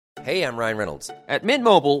Hey, I'm Ryan Reynolds. At Mint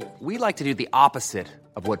Mobile, we like to do the opposite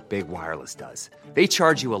of what Big Wireless does. They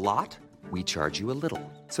charge you a lot, we charge you a little.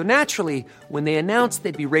 So naturally, when they announced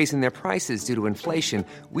they'd be raising their prices due to inflation,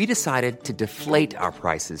 we decided to deflate our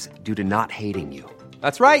prices due to not hating you.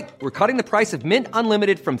 That's right. We're cutting the price of Mint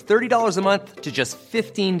Unlimited from $30 a month to just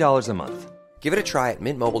 $15 a month. Give it a try at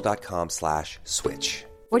mintmobile.com/switch.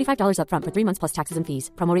 $45 up front for 3 months plus taxes and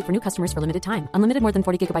fees. Promo rate for new customers for limited time. Unlimited more than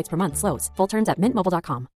 40 gigabytes per month. Slows full terms at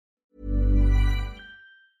mintmobile.com.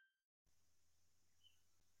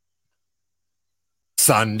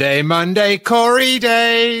 Sunday, Monday, Corey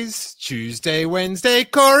days. Tuesday, Wednesday,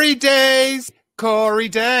 Corey days. Corey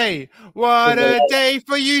Day. What a day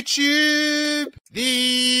for YouTube.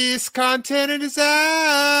 This content is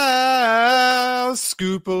ours.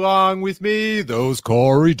 Scoop along with me those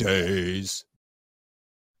Corey days.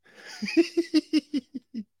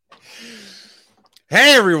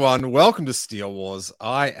 Hey everyone, welcome to Steel Wars.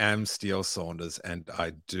 I am Steele Saunders and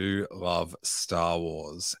I do love Star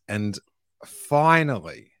Wars. And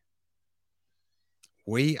finally,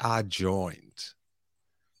 we are joined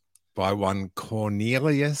by one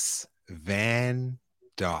Cornelius Van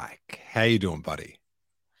Dyke. How you doing, buddy?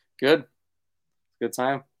 Good. Good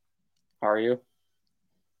time. How are you?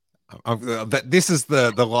 This is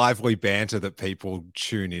the lively banter that people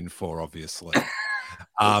tune in for, obviously.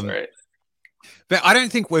 That's right. But I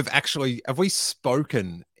don't think have we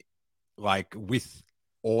spoken like with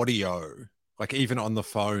audio, like even on the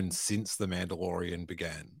phone since The Mandalorian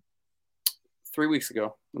began? 3 weeks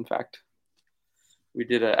ago, in fact. We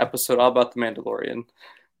did an episode all about The Mandalorian,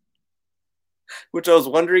 which I was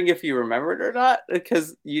wondering if you remembered or not,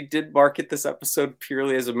 because you did market this episode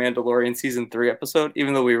purely as a Mandalorian Season 3 episode,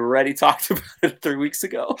 even though we already talked about it 3 weeks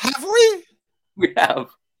ago. Have we? We have.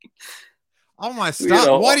 Oh my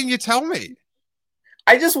stuff. Why didn't you tell me?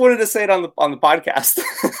 I just wanted to say it on the podcast.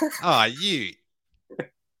 Oh, you.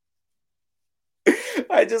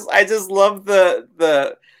 I just love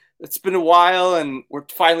the it's been a while and we're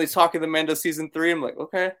finally talking the Mando Season 3. I'm like,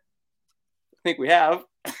 okay. I think we have.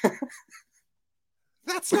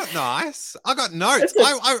 That's not nice. I got notes.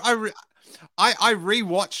 I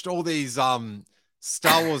rewatched all these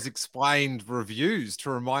Star Wars Explained reviews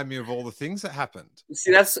to remind me of all the things that happened.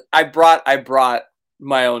 See, I brought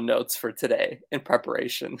my own notes for today in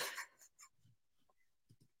preparation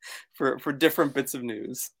for different bits of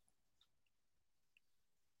news.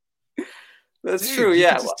 That's true.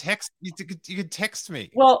 Yeah. You could text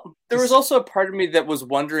me. Well, there was also a part of me that was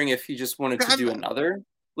wondering if he just wanted to do another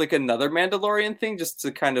Mandalorian thing just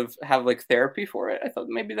to kind of have like therapy for it. I thought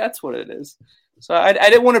maybe that's what it is. So I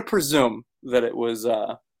didn't want to presume that it was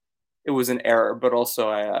an error, but also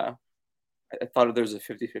I thought there's a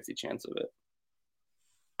 50-50 chance of it.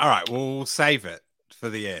 All right, well, we'll save it for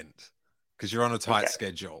the end because you're on a tight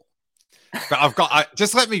schedule. But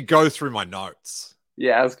just let me go through my notes.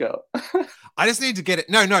 Yeah, let's go. I just need to get it.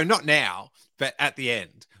 No, not now, but at the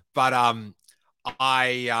end. But I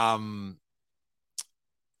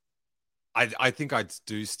think I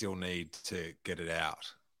do still need to get it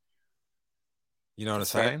out. You know what I'm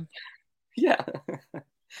saying? Yeah.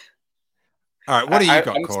 All right, what do you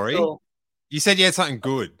got, Corey? You said you had something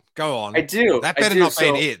good. Go on. I do. That better not be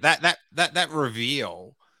it. That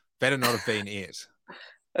reveal better not have been it.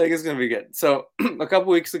 I think it's going to be good. So a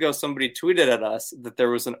couple weeks ago, somebody tweeted at us that there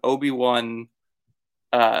was an Obi-Wan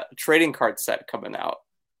trading card set coming out.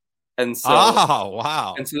 And so, oh,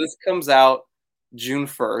 wow. And so this comes out June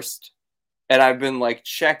 1st. And I've been like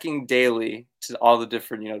checking daily to all the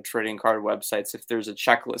different, trading card websites if there's a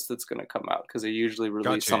checklist that's going to come out because they usually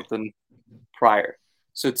release something prior.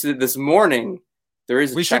 So this morning, there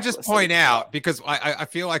is. We should just point out because I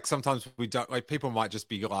feel like sometimes we don't like people might just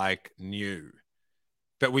be like new,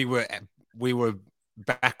 but we were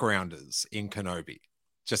backgrounders in Kenobi.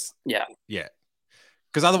 Just yeah.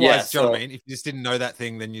 Because otherwise, do you know what I mean? If you just didn't know that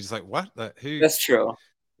thing, then you're just like, what? Who? That's true.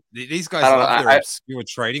 These guys love their obscure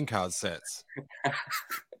trading card sets.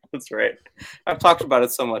 That's right. I've talked about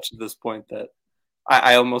it so much at this point that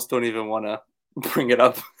I almost don't even want to bring it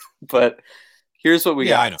up. But here's what we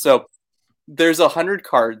got. I know. So there's 100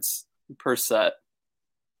 cards per set.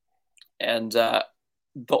 And the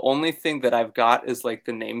only thing that I've got is like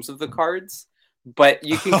the names of the cards. But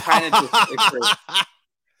you can kind of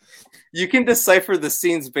decipher the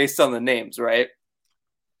scenes based on the names, right?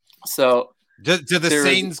 So do the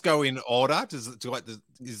scenes go in order?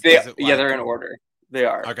 They're in order. They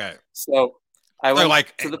are. Okay. So I went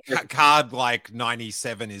like to the card like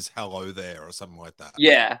 97 is hello there or something like that.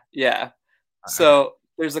 Yeah. So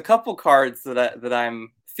there's a couple cards that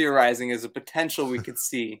I'm theorizing as a potential we could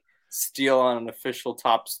see steal on an official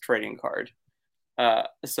Topps trading card.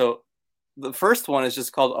 So the first one is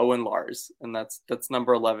just called Owen Lars, and that's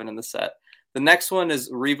number 11 in the set. The next one is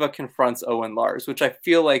Reva confronts Owen Lars, which I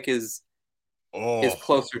feel like is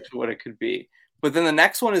closer to what it could be. But then the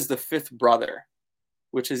next one is the fifth brother,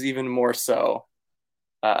 which is even more so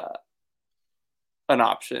an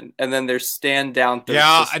option. And then there's stand down.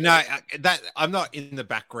 Yeah, no, that I'm not in the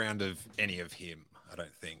background of any of him. I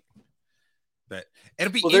don't think. But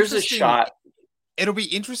it'll be there's a shot. It'll be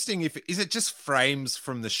interesting is it just frames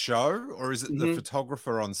from the show or is it the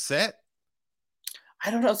photographer on set?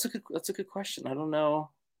 I don't know. That's a good question. I don't know.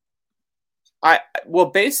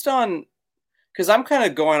 Based on, because I'm kind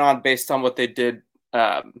of going on based on what they did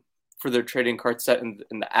for their trading card set in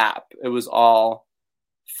the app. It was all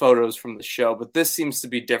photos from the show, but this seems to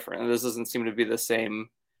be different. This doesn't seem to be the same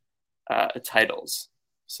titles.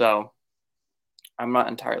 So I'm not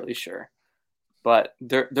entirely sure. But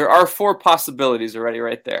there are 4 possibilities already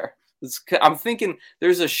right there. I'm thinking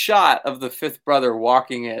there's a shot of the fifth brother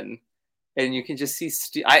walking in, and you can just see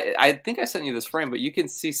Steel. I think I sent you this frame, but you can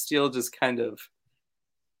see Steel just kind of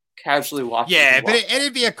casually walking. Yeah, but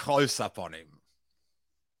it'd be a close up on him.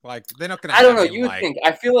 Like they're not going to. I don't know. You would think.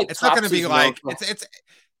 I feel like it's not going to be like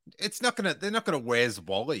it's not going to. They're not going to Where's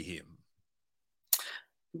Wally him.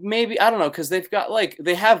 Maybe, I don't know, because they've got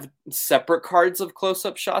they have separate cards of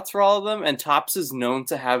close-up shots for all of them, and Topps is known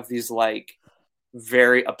to have these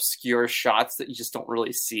very obscure shots that you just don't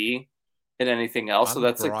really see in anything else. So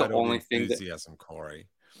that's the only thing that Corey.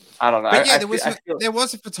 I don't know. But yeah, there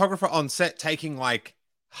was a photographer on set taking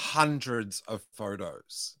hundreds of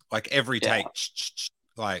photos, every take.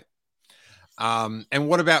 And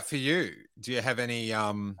what about for you? Do you have any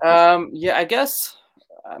yeah, I guess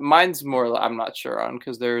mine's more I'm not sure on,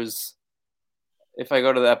 because there's, if I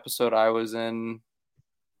go to the episode I was in,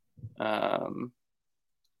 let's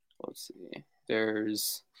see,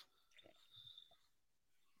 there's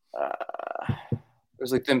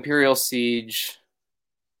the Imperial Siege,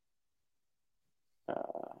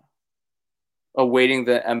 awaiting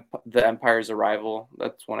the Empire's arrival.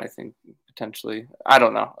 That's one I think potentially. I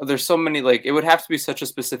don't know. There's so many, it would have to be such a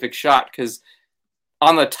specific shot, because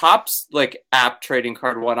on the Topps app trading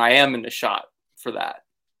card one, I am in the shot for that.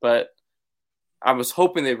 But I was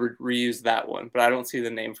hoping they would reuse that one, but I don't see the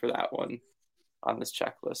name for that one on this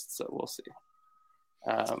checklist, so we'll see.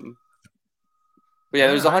 But yeah,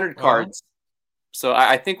 there's 100 cards. So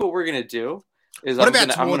I think what we're gonna do is I'm gonna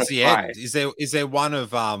the try. End? Is there one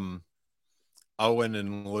of Owen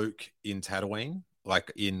and Luke in Tatooine,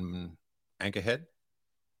 in Anchorhead?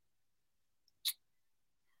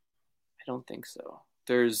 I don't think so.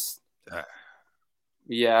 There's,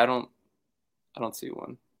 yeah, I don't see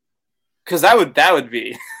one, because that would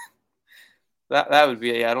be that would be,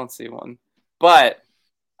 yeah, I don't see one. But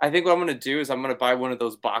I think what I'm gonna do is I'm gonna buy one of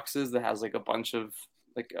those boxes that has a bunch of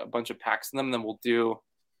packs in them. And then we'll do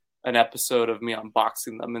an episode of me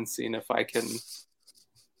unboxing them and seeing if I can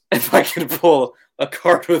pull a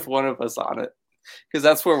card with one of us on it, because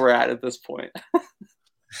that's where we're at this point.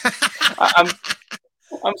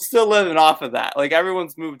 I'm still living off of that.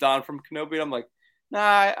 Everyone's moved on from Kenobi. I'm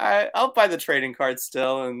nah, I'll buy the trading cards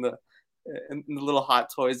still and the little hot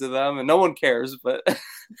toys of them, and no one cares. But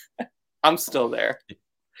I'm still there.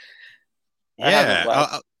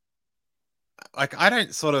 Yeah, I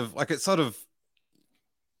don't sort of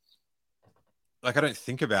I don't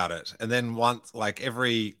think about it, and then once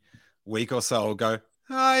every week or so I'll go,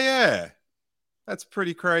 oh yeah, that's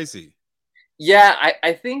pretty crazy. Yeah,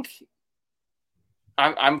 I think.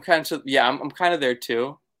 I'm kind of there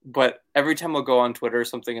too. But every time I'll go on Twitter or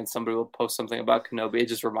something and somebody will post something about Kenobi, it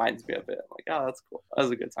just reminds me of it. I'm oh, that's cool. That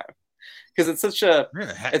was a good time, because it's such a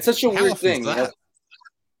weird thing.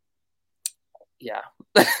 Yeah.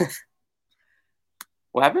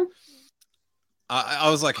 What happened? I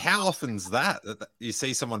was how often's that you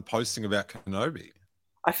see someone posting about Kenobi?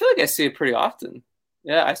 I feel like I see it pretty often.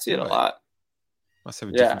 Yeah, I see it a lot. Must have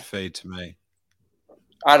a different feed to me.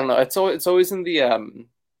 I don't know. It's always in the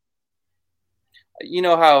you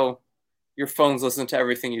know how your phones listen to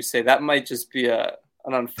everything you say. That might just be an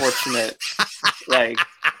unfortunate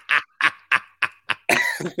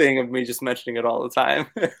thing of me just mentioning it all the time.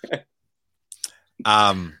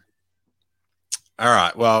 All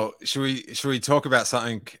right. Well, should we talk about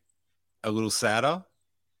something a little sadder?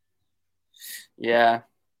 Yeah.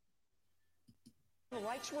 The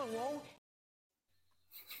lights were low.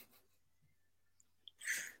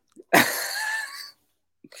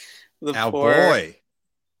 Our boy.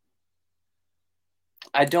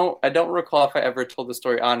 I don't recall if I ever told the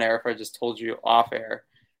story on air, if I just told you off air,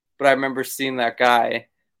 but I remember seeing that guy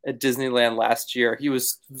at Disneyland last year. He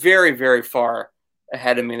was very, very far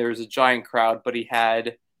ahead of me. There was a giant crowd, but he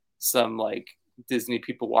had some like Disney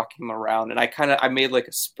people walking him around, and I made like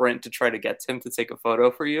a sprint to try to get him to take a photo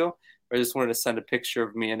for you. I just wanted to send a picture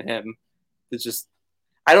of me and him. It's just,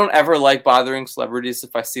 I don't ever like bothering celebrities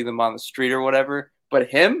if I see them on the street or whatever, but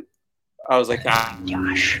him, I was like,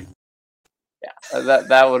 gosh, yeah,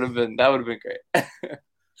 that would have been great.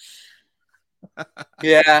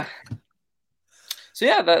 Yeah. So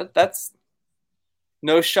yeah, that's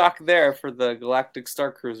no shock there for the Galactic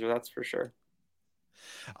Star Cruiser, that's for sure.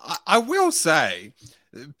 I will say,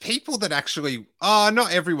 people that actually,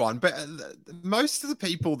 not everyone, but most of the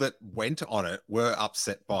people that went on it were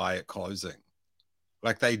upset by it closing.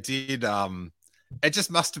 Like they did, it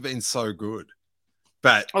just must have been so good.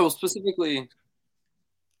 But specifically,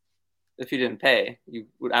 if you didn't pay, you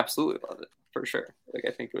would absolutely love it for sure. Like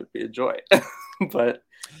I think it would be a joy. But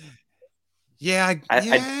yeah,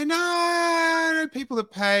 I know people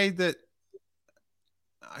that paid that.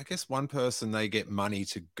 I guess one person, they get money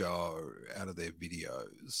to go out of their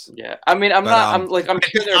videos. Yeah, I mean, I'm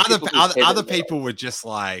sure there are other people were just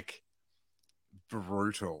like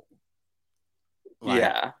brutal. Like,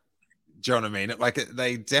 yeah, do you know what I mean? Like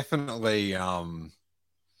they definitely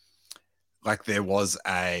like there was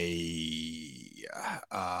a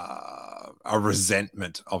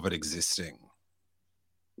resentment of it existing.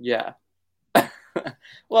 Yeah.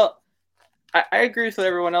 Well, I agree with what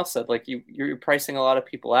everyone else said. Like you're pricing a lot of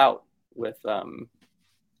people out with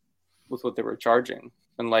what they were charging,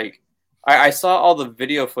 and like I saw all the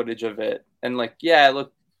video footage of it, and like to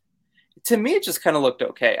me it just kind of looked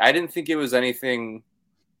okay. I didn't think it was anything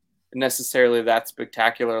necessarily that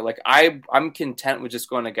spectacular. Like I'm content with just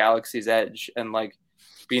going to Galaxy's Edge and like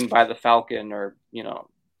being by the Falcon or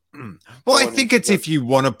Well, I think it's if you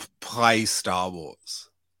want to play Star Wars,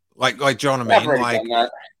 like do you know what I mean? Like.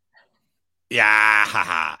 Yeah,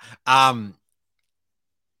 haha.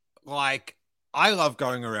 Like I love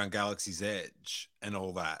going around Galaxy's Edge and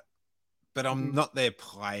all that, but I'm not there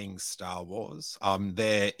playing Star Wars. I'm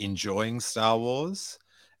there enjoying Star Wars,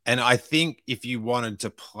 and I think if you wanted to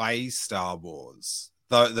play Star Wars,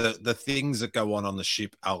 the things that go on the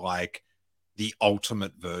ship are like the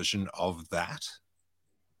ultimate version of that.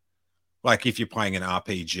 Like if you're playing an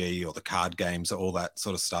RPG or the card games, all that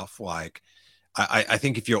sort of stuff, like. I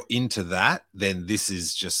think if you're into that, then this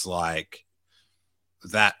is just like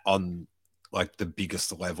that on like the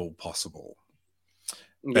biggest level possible.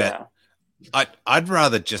 Yeah. But I'd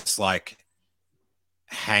rather just like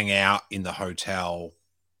hang out in the hotel,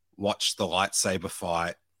 watch the lightsaber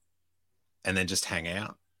fight, and then just hang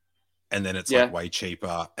out. And then it's like way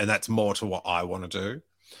cheaper. And that's more to what I want to do.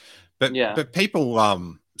 But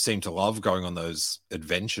people seem to love going on those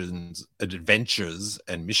adventures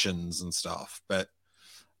and missions and stuff. But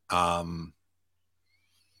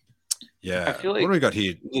yeah, I feel like what do we got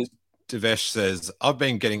here? Devesh says, I've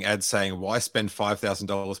been getting ads saying, why spend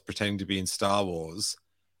 $5,000 pretending to be in Star Wars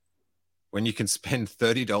when you can spend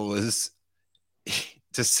 $30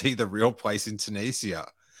 to see the real place in Tunisia?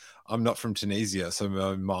 I'm not from Tunisia, so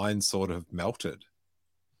my mind sort of melted.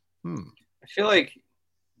 I feel like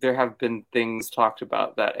there have been things talked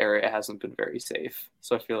about that area hasn't been very safe.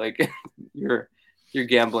 So I feel like you're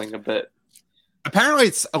gambling a bit. Apparently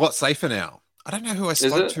it's a lot safer now. I don't know who I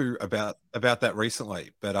spoke to about that recently,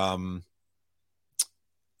 but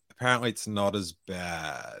apparently it's not as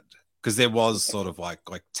bad because there was sort of like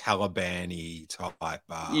Taliban-y type.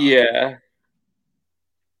 Yeah.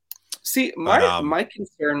 See, my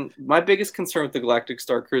biggest concern with the Galactic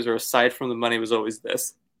Star Cruiser, aside from the money, was always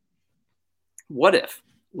this: what if,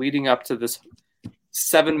 leading up to this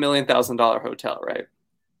 $7 million hotel, right,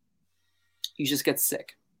 you just get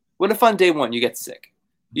sick? What if on day one you get sick?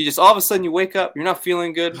 You just all of a sudden you wake up, you're not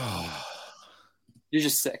feeling good, you're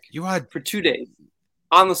just sick. You had for 2 days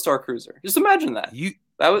on the Star Cruiser. Just imagine that.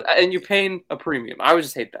 And you're paying a premium. I would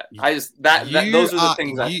just hate that. Those are the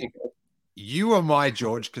things I think of. You are my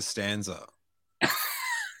George Costanza.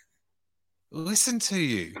 Listen to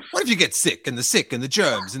you. What if you get sick and the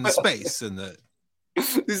germs and the space and the...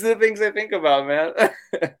 These are the things I think about, man.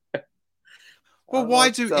 Well, why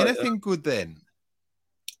do anything good then?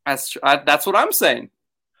 That's true. That's what I'm saying.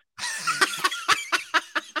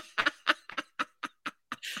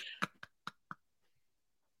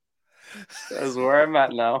 That's where I'm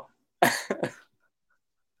at now.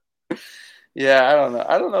 Yeah, I don't know.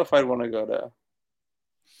 I don't know if I'd want to go to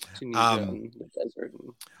Tunisia and the desert.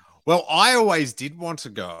 Well, I always did want to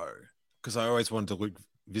go because I always wanted to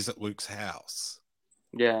visit Luke's house.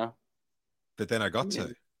 Yeah. But then I got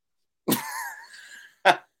to.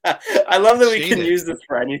 I love that we can use this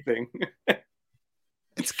for anything.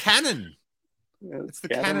 It's canon. It's the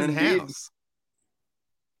canon house.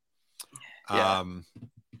 Yeah.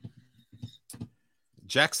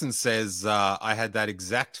 Jackson says, I had that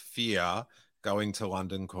exact fear going to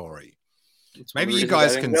London, Corey. Maybe you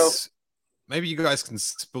guys can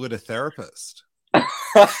split a therapist.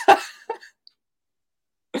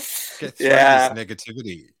 Get through this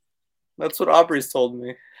negativity. That's what Aubrey's told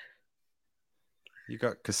me. You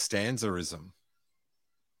got Costanzaism.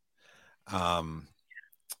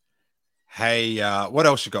 Hey, what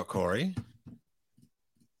else you got, Corey?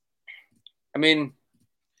 I mean,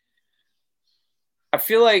 I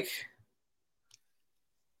feel like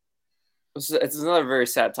it's another very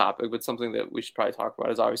sad topic, but something that we should probably talk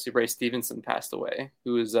about is obviously Ray Stevenson passed away,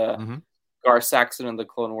 who is Gar Saxon in the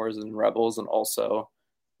Clone Wars and Rebels, and also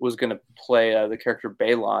was going to play the character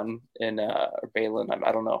Balon in or Balin.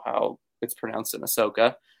 I don't know how it's pronounced in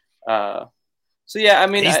Ahsoka. So yeah, I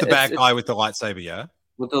mean, he's the bad guy with the lightsaber, yeah.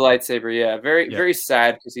 With the lightsaber, yeah. Very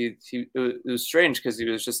sad because it was strange because he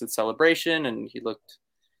was just at Celebration and he looked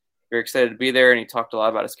very excited to be there and he talked a lot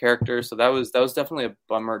about his character. So that was definitely a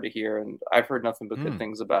bummer to hear. And I've heard nothing but good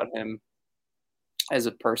things about him as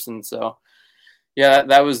a person. So yeah,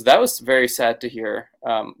 that was very sad to hear.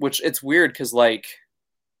 Which it's weird because I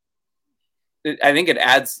think it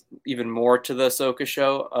adds even more to the Ahsoka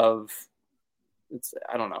show of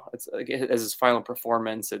I don't know. It's like as his final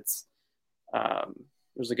performance, it's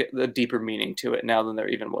there's a deeper meaning to it now than there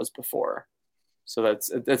even was before. So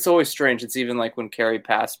that's always strange. It's even like when Carrie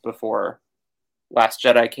passed before Last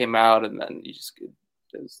Jedi came out, and then you just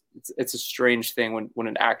it's a strange thing when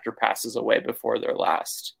an actor passes away before their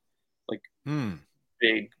last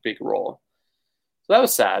big role. So that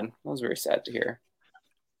was sad. That was very sad to hear.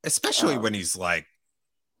 Especially when he's like,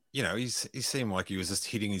 he seemed like he was just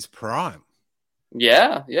hitting his prime.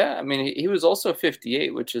 Yeah. I mean, he was also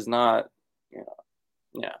 58, which is not,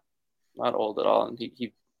 not old at all. And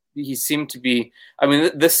he seemed to be. I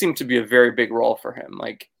mean, this seemed to be a very big role for him.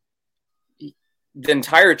 Like the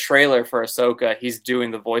entire trailer for Ahsoka, he's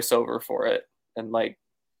doing the voiceover for it, and like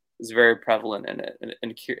is very prevalent in it, and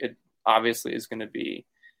it obviously is going to be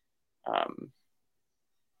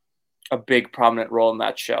a big prominent role in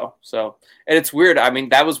that show. So, and it's weird. I mean,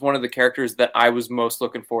 that was one of the characters that I was most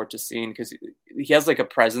looking forward to seeing because he has like a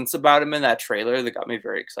presence about him in that trailer that got me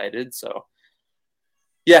very excited. So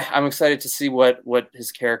yeah, I'm excited to see what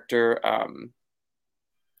his character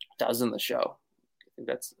does in the show. I think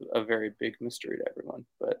that's a very big mystery to everyone,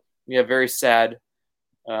 but yeah, very sad.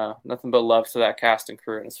 Nothing but love to that cast and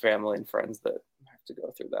crew and his family and friends that have to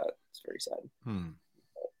go through that. It's very sad.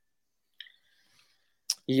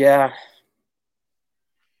 Yeah,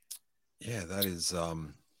 that is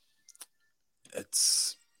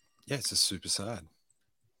it's just super sad.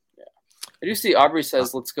 Yeah, I do see Aubrey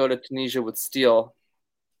says let's go to Tunisia with Steel.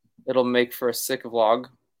 It'll make for a sick vlog.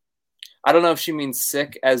 I don't know if she means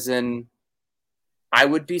sick as in I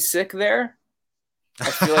would be sick there.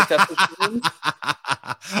 I feel like that's what she means.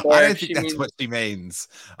 Or I don't think that's what she means.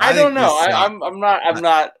 I don't know. I'm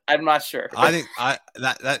not sure. I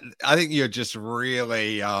think you're just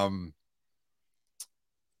really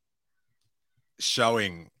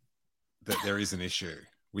showing that there is an issue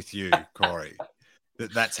with you, Corey.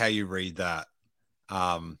 That's how you read that.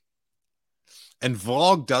 And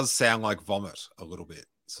vlog does sound like vomit a little bit.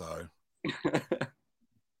 So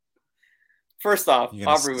first off,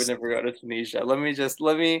 Aubrey would never go to Tunisia. Let me just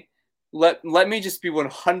be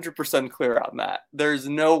 100% clear on that. There's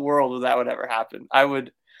no world that would ever happen. I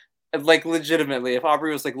would legitimately, if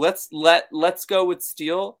Aubrey was like, let's go with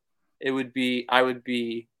Steel, I would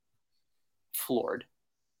be floored.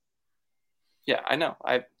 Yeah, I know.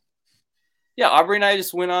 Aubrey and I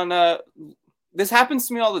just went on this happens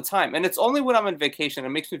to me all the time, and it's only when I'm on vacation. It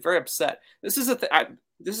makes me very upset. This is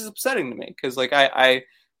this is upsetting to me because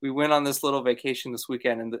we went on this little vacation this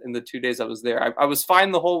weekend, and in the 2 days I was there, I was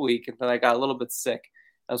fine the whole week, and then I got a little bit sick.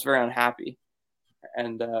 I was very unhappy,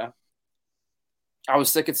 and I was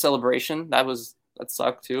sick at Celebration. That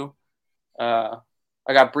sucked too. I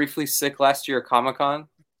got briefly sick last year at Comic-Con.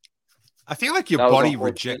 I feel like your body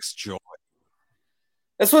rejects joy.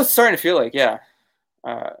 That's what it's starting to feel like. Yeah.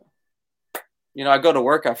 I go to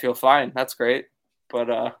work, I feel fine. That's great. But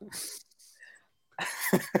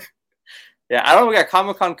yeah, I don't know. We got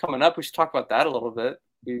Comic-Con coming up. We should talk about that a little bit.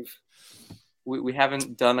 We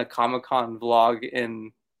haven't done a Comic-Con vlog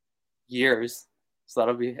in years, so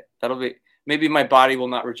that'll be. Maybe my body will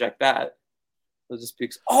not reject that. It'll just be.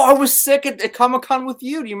 Oh, I was sick at Comic-Con with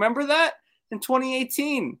you. Do you remember that in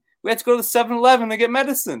 2018? We had to go to the 7-Eleven to get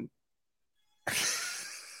medicine.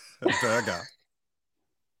 Burger.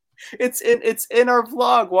 It's in our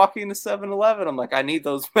vlog walking to 7-Eleven. I'm like, I need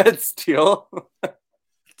those meds, Steel.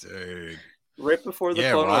 Dude. Right before the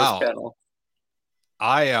Clone Wars panel.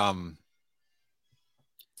 it's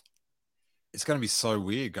going to be so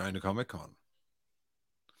weird going to Comic-Con.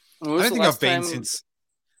 I don't think I've been since.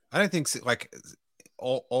 I don't think like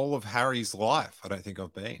all of Harry's life. I don't think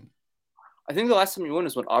I've been. I think the last time you went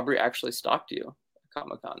is when Aubrey actually stalked you at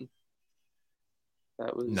Comic-Con.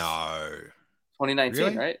 That was 2019,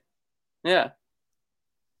 really? Right? Yeah.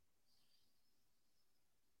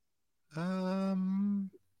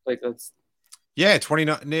 Like that's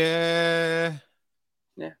 29.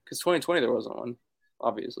 Yeah, because 2020 there wasn't one,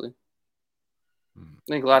 obviously. I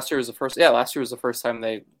think last year was the first. Yeah, last year was the first time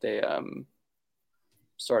they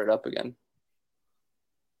started up again.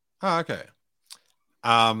 Oh, okay.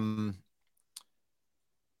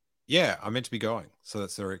 Yeah, I meant to be going, so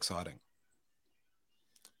that's very exciting.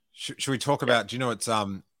 Should we talk about? Do you know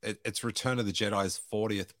it's Return of the Jedi's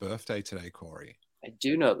 40th birthday today, Corey? I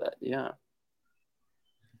do know that. Yeah.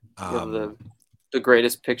 You have the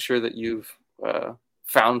greatest picture that you've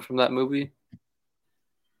found from that movie.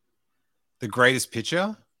 The greatest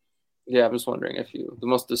picture? Yeah, I'm just wondering if the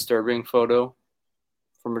most disturbing photo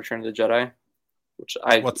from Return of the Jedi,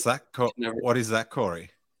 what's that? What is that,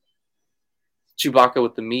 Corey? Chewbacca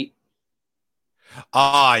with the meat.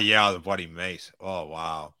 Ah, yeah, the bloody meat. Oh,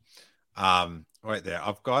 wow. Right there.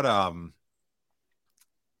 I've got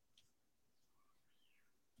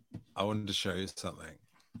I wanted to show you something.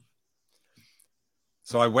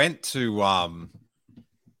 So I went to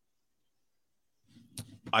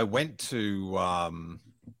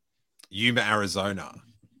Yuma, Arizona,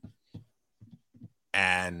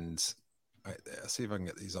 and right there. I'll see if I can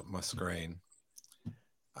get these up on my screen.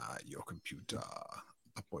 Your computer,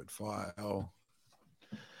 upload file.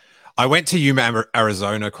 I went to Yuma,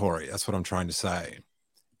 Arizona, Corey. That's what I'm trying to say.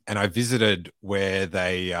 And I visited where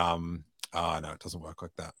they no, it doesn't work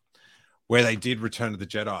like that. Where they did Return of the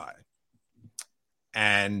Jedi.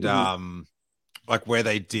 And like where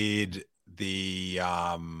they did the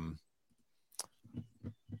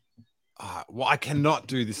well, I cannot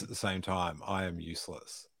do this at the same time. I am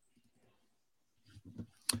useless.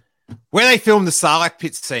 Where they filmed the Sarlacc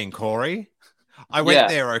pit scene, Corey. I went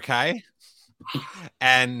there, okay?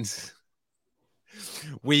 And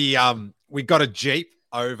we got a Jeep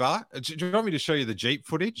over. Do you want me to show you the Jeep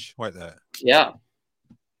footage? Wait there. Yeah,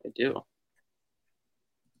 I do.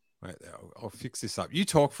 Wait there. I'll fix this up. You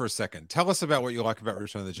talk for a second. Tell us about what you like about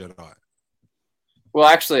Return of the Jedi. Well,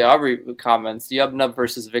 actually, Aubrey comments Yub Nub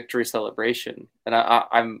versus Victory Celebration, and I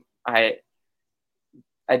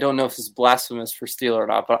don't know if it's blasphemous for Steel or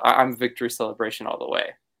not, but I'm Victory Celebration all the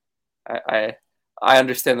way. I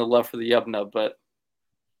understand the love for the Yub Nub, but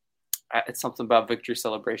it's something about Victory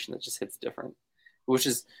Celebration that just hits different. Which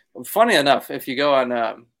is funny enough, if you go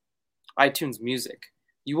on iTunes Music,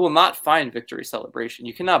 you will not find Victory Celebration.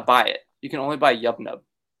 You cannot buy it. You can only buy Yub Nub,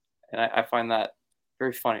 and I find that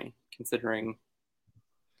very funny considering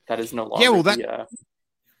that is no longer. Yeah, well,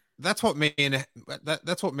 that's what me and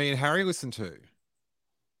Harry listen to.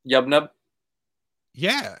 Yub Nub.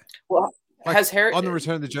 Yeah. Well, like, has Harry on the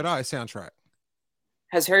Return of the Jedi soundtrack?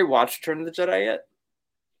 Has Harry watched Return of the Jedi yet?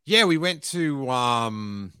 Yeah, we went to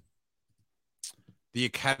the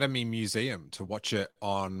Academy Museum to watch it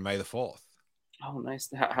on May the 4th. Oh, nice.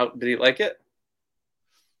 How did he like it?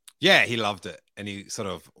 Yeah, he loved it, and he sort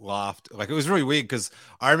of laughed. Like, it was really weird because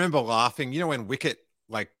I remember laughing. You know when Wicket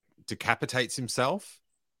like decapitates himself?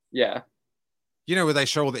 Yeah. You know where they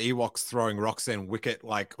show all the Ewoks throwing rocks and Wicket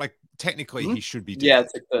like technically he should be dead. Yeah,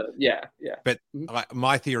 it's like yeah. But like,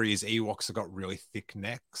 my theory is Ewoks have got really thick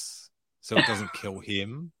necks, so it doesn't kill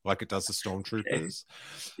him like it does the stormtroopers.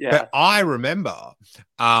 Yeah. But I remember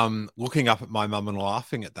looking up at my mum and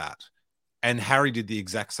laughing at that, and Harry did the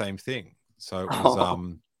exact same thing. So it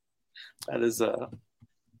was that is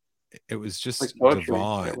it was just like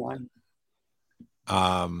divine.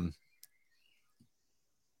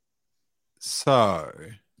 So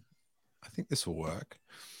I think this will work.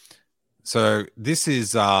 So this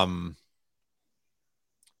is the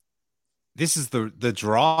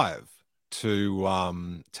drive to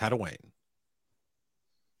Tatooine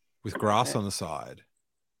with grass on the side.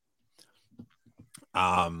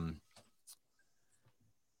 Now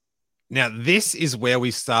this is where we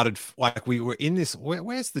started. Like we were in this.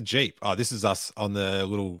 Where's the Jeep? Oh, this is us on the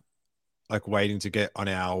little, like waiting to get on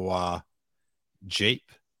our Jeep.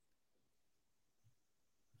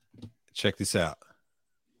 Check this out.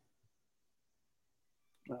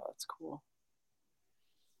 Oh, that's cool.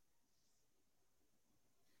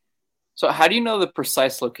 So how do you know the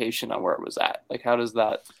precise location on where it was at? Like, how does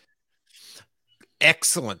that?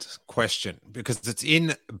 Excellent question, because it's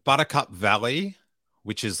in Buttercup Valley,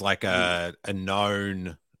 which is like a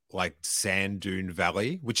known like sand dune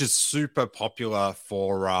valley, which is super popular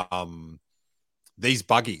for these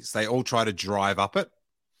buggies. They all try to drive up it.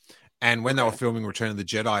 And when they were filming Return of the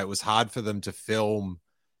Jedi, it was hard for them to film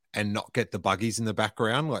and not get the buggies in the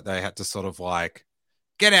background. Like they had to sort of like,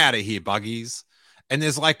 get out of here, buggies. And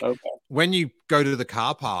there's like, when you go to the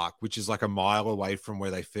car park, which is like a mile away from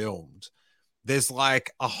where they filmed, there's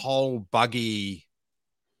like a whole buggy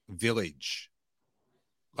village,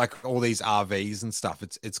 like all these RVs and stuff.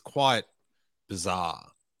 It's quite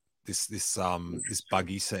bizarre, this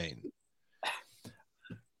buggy scene.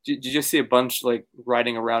 Did you just see a bunch like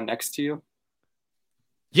riding around next to you?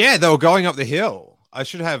 Yeah, they were going up the hill. I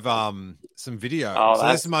should have some video. Oh, so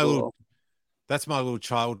that's cool. That's my little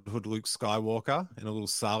childhood Luke Skywalker in a little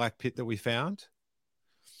Sarlacc pit that we found.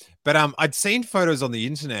 But I'd seen photos on the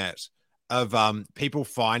internet of people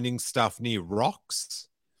finding stuff near rocks.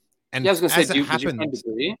 And yeah, I was going to say, did you find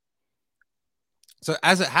debris? So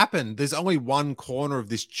as it happened, there's only one corner of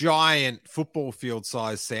this giant football field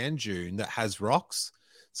sized sand dune that has rocks.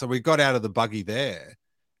 So we got out of the buggy there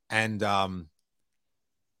and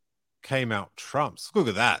came out trumps. Look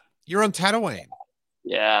at that. You're on Tatooine.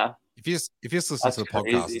 Yeah. If you just listen to the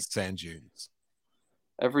podcast, it's sand dunes.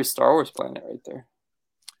 Every Star Wars planet right there.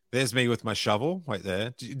 There's me with my shovel right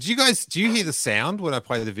there. Do you hear the sound when I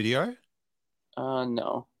play the video?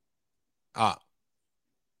 No.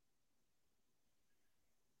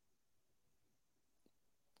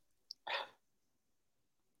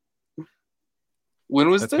 When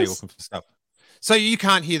was That's this? me looking for stuff. So you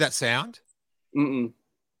can't hear that sound? Mm-mm.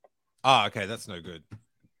 Oh, okay. That's no good.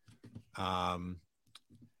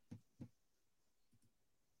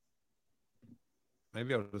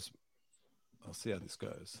 Maybe I'll see how this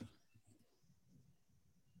goes.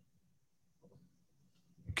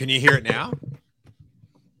 Can you hear it now?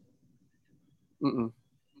 Mm-mm.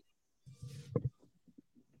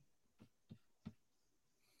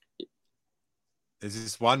 There's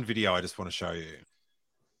this one video I just want to show you.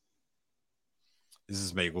 This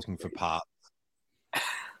is me looking for parts.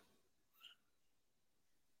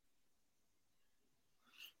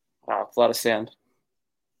 Wow, it's a lot of sand.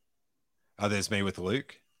 Oh, there's me with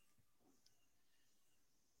Luke.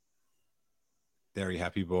 Very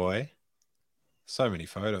happy boy. So many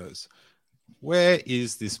photos. Where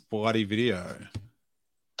is this bloody video?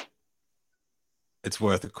 It's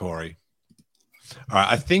worth it, Corey. All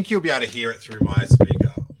right, I think you'll be able to hear it through my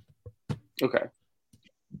speaker. Okay.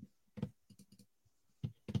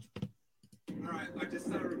 All right, I just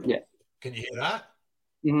started recording. Yeah. Can you hear that?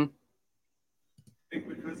 Mm-hmm. I think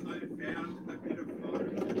because I found a bit of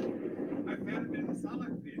foam. I found a bit of the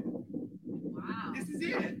Sarlacc pit. Wow. This is it.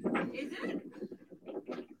 Is it?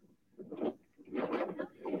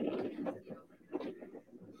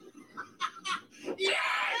 Yes!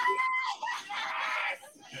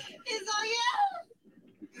 It's all you.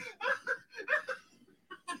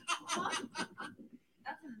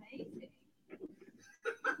 That's amazing.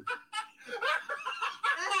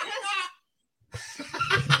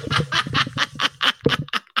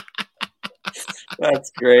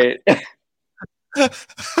 That's great.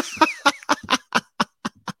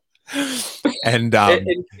 And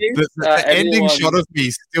In case, the ending shot of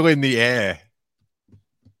me still in the air.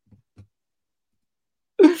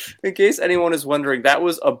 In case anyone is wondering, that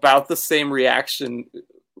was about the same reaction,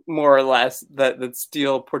 more or less, that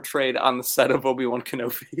Steele portrayed on the set of Obi-Wan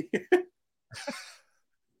Kenobi.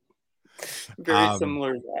 Very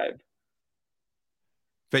similar vibe.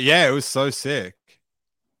 But yeah, it was so sick.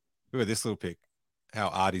 Look at this little pic. How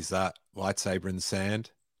arty's that? Lightsaber in the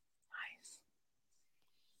sand. Nice.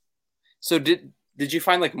 So did you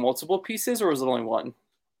find like multiple pieces, or was it only one?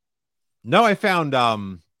 No, I found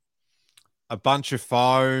a bunch of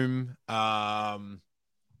foam.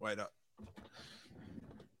 Wait up.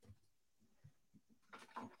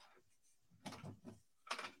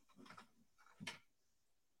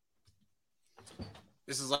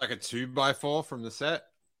 This is like a 2x4 from the set.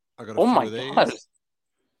 I got a few of these. God.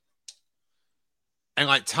 And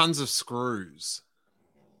like tons of screws.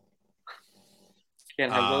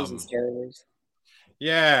 Can't have those in Star Wars.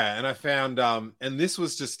 Yeah, and I found and this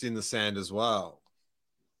was just in the sand as well.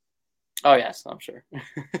 Oh yes, I'm sure.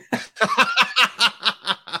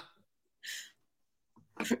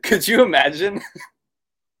 Could you imagine?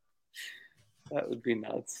 That would be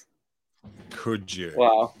nuts. Could you?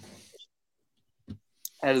 Wow.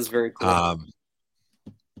 That is very cool.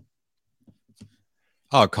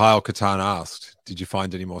 Kyle Katan asked, did you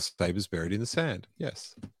find any more sabers buried in the sand?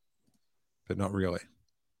 Yes, but not really.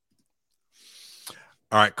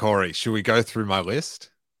 All right, Corey, should we go through my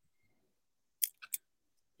list?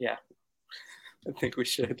 Yeah, I think we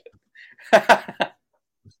should.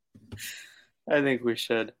 I think we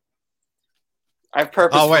should. I've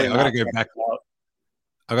purposefully. Oh wait, I gotta go back.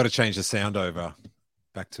 I gotta change the sound over.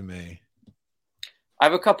 Back to me. I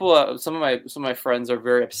have a couple of some of my friends are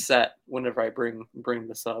very upset whenever I bring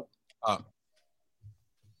this up.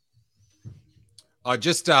 I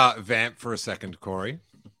just vamp for a second, Corey.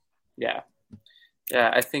 Yeah.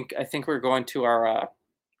 I think we're going to our.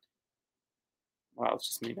 Wow, it's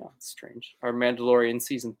just me now. It's strange. Our Mandalorian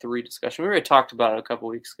season 3 discussion. We already talked about it a couple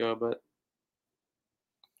weeks ago, but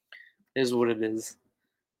it is what it is.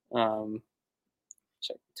 Take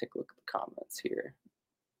a look at the comments here.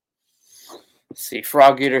 Let's see.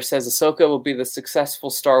 Frog Eater says Ahsoka will be the successful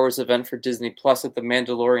Star Wars event for Disney Plus that the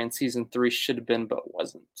Mandalorian season 3 should have been, but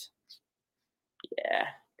wasn't. Yeah,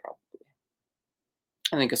 probably.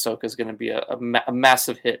 I think Ahsoka is going to be a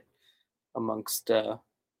massive hit amongst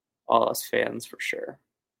all us fans for sure.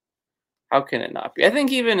 How can it not be? I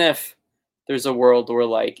think even if there's a world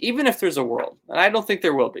where, even if there's a world, and I don't think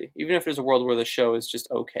there will be, even if there's a world where the show is just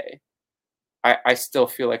okay, I still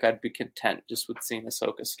feel like I'd be content just with seeing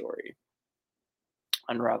Ahsoka's story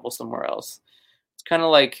unravel somewhere else. It's kind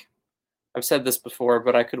of like, I've said this before,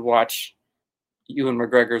 but I could watch Ewan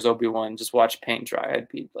McGregor's Obi-Wan, just watch paint dry. I'd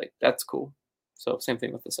be like, that's cool. So same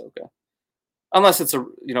thing with Ahsoka. Unless it's a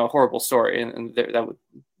horrible story, and that would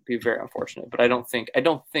be very unfortunate. But I don't think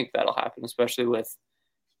that'll happen, especially with,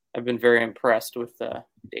 I've been very impressed with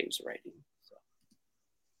Dave's writing. So.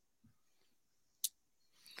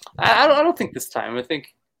 I don't think this time. I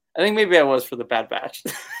think maybe I was for the Bad Batch,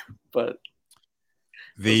 but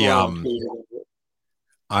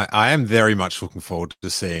I am very much looking forward to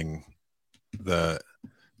seeing the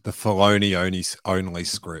Filoni only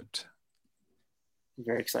script. I'm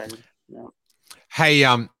very excited. Yeah. Hey,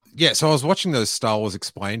 yeah. So I was watching those Star Wars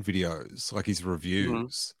Explained videos, like his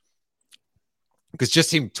reviews. Because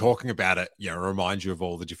just him talking about it, reminds you of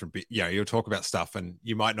all the different bits. You'll talk about stuff and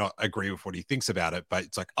you might not agree with what he thinks about it, but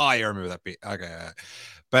it's like, oh, yeah, I remember that bit. Okay.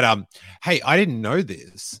 But hey, I didn't know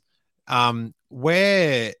this.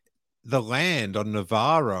 Where the land on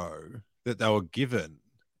Navarro that they were given,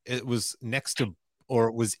 it was next to, or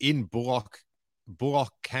it was in Bullock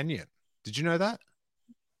Canyon. Did you know that?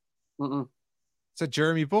 Mm-mm. So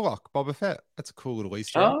Jeremy Bullock, Boba Fett. That's a cool little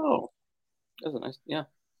Easter egg. Oh, that's a nice, yeah.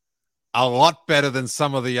 A lot better than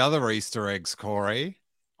some of the other Easter eggs, Corey.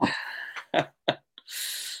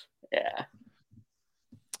 Yeah.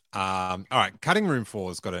 All right. Cutting Room 4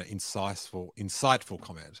 has got an insightful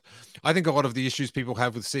comment. I think a lot of the issues people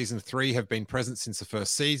have with season 3 have been present since the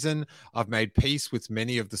first season. I've made peace with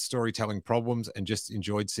many of the storytelling problems and just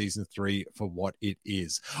enjoyed season 3 for what it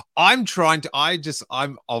is. I'm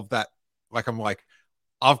of that.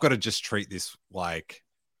 I've got to just treat this like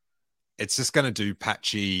it's just going to do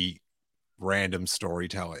patchy, random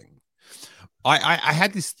storytelling. I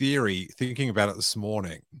had this theory thinking about it this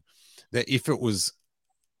morning that if it was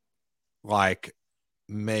like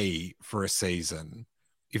me for a season,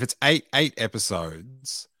 if it's eight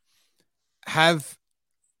episodes, have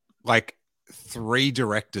like 3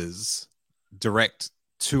 directors direct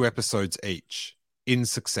 2 episodes each in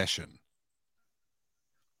succession,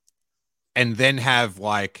 and then have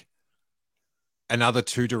like another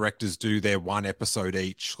 2 directors do their 1 episode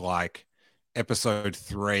each, like episode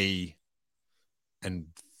 3 and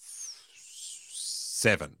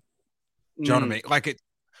 7. Do you know what I mean?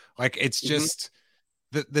 It's just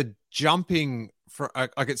the jumping for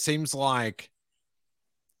it seems like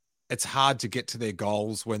it's hard to get to their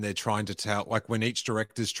goals when they're trying to tell, when each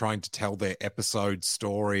director's trying to tell their episode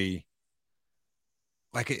story.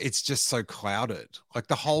 It's just so clouded.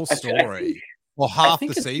 The whole story, half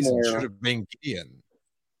the season should have been Gideon.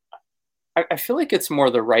 I feel like it's more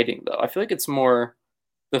the writing, though. I feel like it's more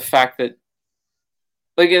the fact that,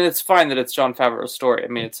 and it's fine that it's Jon Favreau's story. I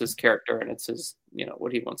mean, it's his character and it's his,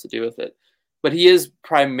 what he wants to do with it. But he is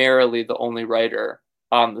primarily the only writer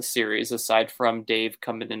on the series, aside from Dave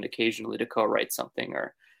coming in occasionally to co-write something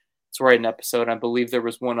or to write an episode. I believe there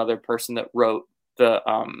was one other person that wrote the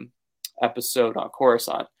episode on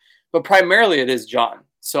Coruscant. But primarily it is Jon.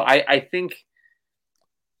 So I think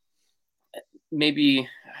maybe,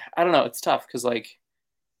 I don't know, it's tough because,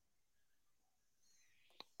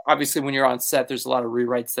 obviously when you're on set, there's a lot of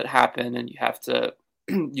rewrites that happen and you have to,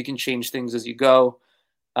 you can change things as you go.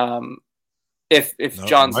 If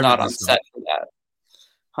John's not on set for that.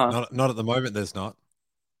 Huh? Not at the moment, there's not.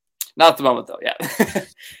 Not at the moment, though, yeah.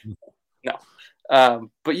 No.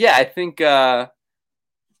 But yeah, I think, I'm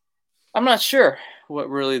not sure what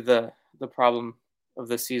really the problem of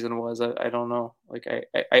this season was. I don't know.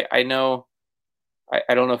 I know,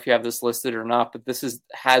 I don't know if you have this listed or not, but this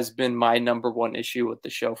has been my number 1 issue with the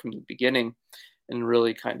show from the beginning. and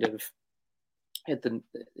really kind of hit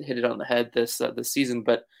it on the head this season.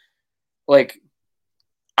 But like,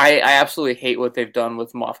 I absolutely hate what they've done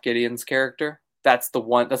with Moff Gideon's character. That's the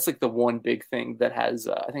one big thing that has,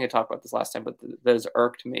 I think I talked about this last time, but that has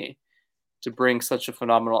irked me, to bring such a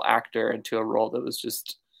phenomenal actor into a role that was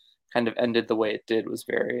just kind of ended the way it did was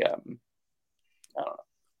very, I don't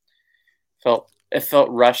know, it felt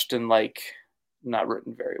rushed and like not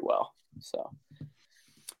written very well. So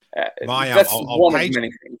that's one of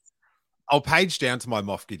many things. I'll page down to my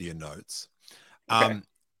Moff Gideon notes. Okay.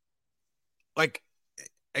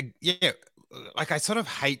 Yeah, like I sort of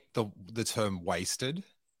hate the term wasted,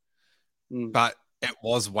 but it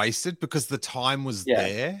was wasted because the time was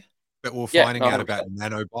there, but we're finding out about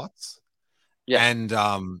nanobots. Yeah. And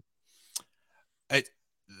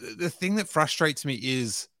the thing that frustrates me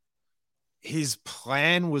is his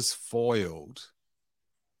plan was foiled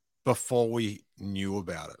before we knew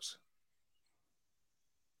about it.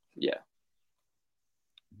 Yeah.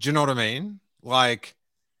 Do you know what I mean? Like,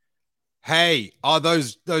 hey,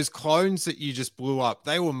 those clones that you just blew up,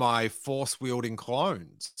 they were my force-wielding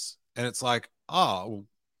clones. And it's like, well,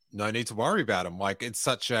 no need to worry about them. Like, it's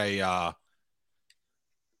such a...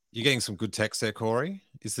 You're getting some good text there, Corey.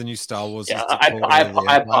 Is the new Star Wars... Yeah, I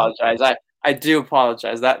apologize. I do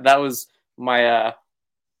apologize. That was my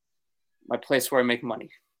my place where I make money.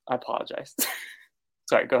 I apologize.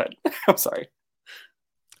 Sorry, go ahead. I'm sorry.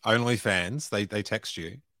 OnlyFans, they text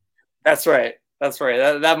you. That's right.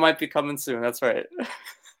 That might be coming soon. That's right.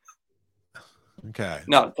 Okay.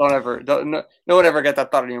 No one ever get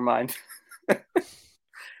that thought in your mind.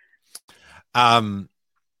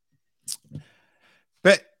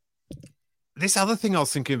 But this other thing I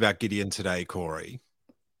was thinking about Gideon today, Corey.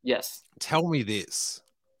 Yes. Tell me this.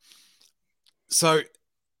 So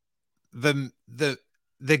the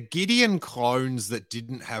Gideon clones that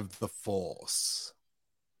didn't have the Force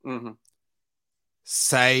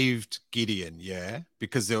saved Gideon, yeah?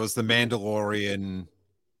 Because there was the Mandalorian,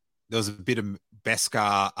 there was a bit of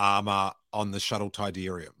Beskar armor on the shuttle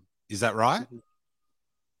Tidarium. Is that right?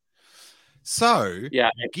 So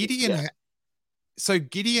Gideon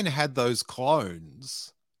had those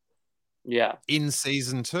clones in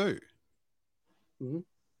season 2.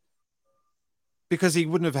 Because he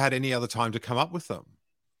wouldn't have had any other time to come up with them.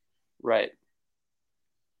 Right.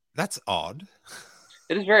 That's odd.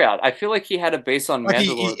 It is very odd. I feel like he had a base on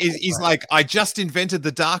Mandalore. He's like, I just invented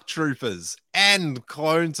the Dark Troopers and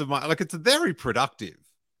clones of my... Like, it's very productive.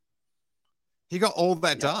 He got all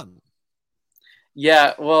that done.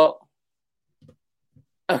 Yeah, well...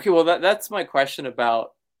 Okay, well, that's my question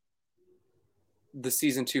about the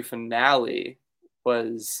season 2 finale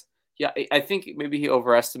was... Yeah, I think maybe he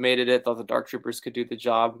overestimated it, thought the Dark Troopers could do the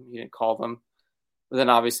job. He didn't call them. But then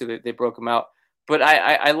obviously they broke him out. But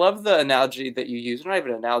I love the analogy that you use. Not even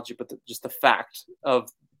an analogy, but just the fact of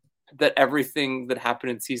that everything that happened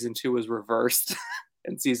in season 2 was reversed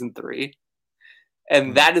in season 3.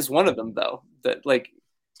 And that is one of them, though. That, like,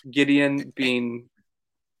 Gideon being...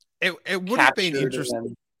 It would have been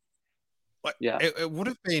interesting. It would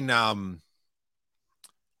have been...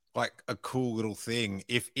 like a cool little thing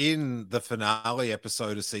if in the finale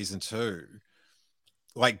episode of season 2,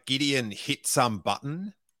 like Gideon hit some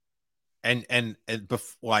button and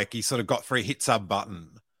like he sort of got free, hit some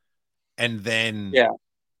button, and then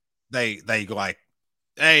they like,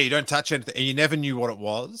 hey, don't touch anything, and you never knew what it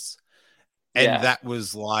was, and that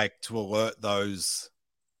was like to alert those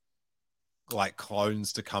like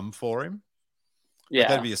clones to come for him. Like,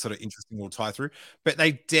 that'd be a sort of interesting little tie through, but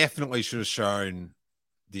they definitely should have shown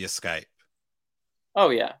the escape. Oh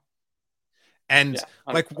yeah. And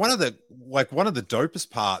like one of the dopest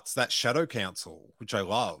parts, that Shadow Council, which I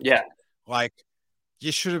love. Yeah. Like,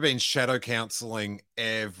 you should have been Shadow Counseling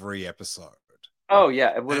every episode. Oh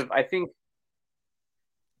yeah, it would have, I think.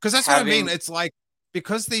 Because that's what I mean. It's like,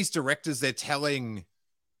 because these directors, they're telling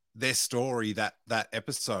their story that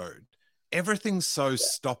episode, everything's so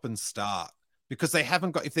stop and start, because they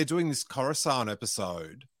haven't got, if they're doing this Coruscant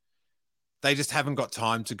episode, they just haven't got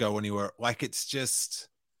time to go anywhere. Like, it's just,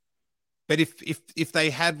 but if they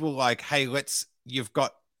had, were like, hey, you've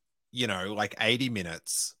got, like 80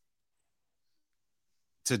 minutes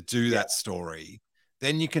to do that story,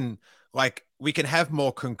 then you can, like, we can have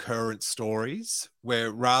more concurrent stories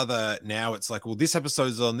where rather now it's like, well, this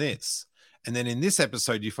episode's on this. And then in this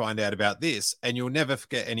episode, you find out about this, and you'll never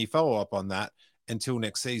get any follow-up on that until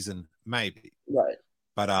next season, maybe. Right.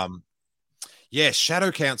 But, yeah,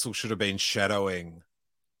 Shadow Council should have been shadowing,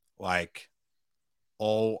 like,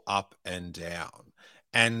 all up and down.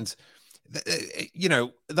 And,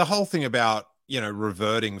 the whole thing about,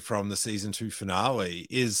 reverting from the season 2 finale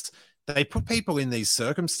is they put people in these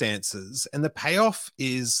circumstances, and the payoff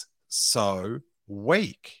is so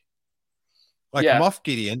weak. Like Moff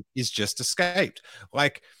Gideon is just escaped.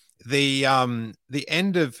 Like the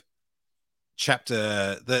end of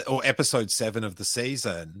episode 7 of the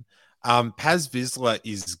season, Paz Vizsla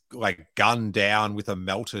is like gunned down with a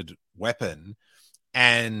melted weapon,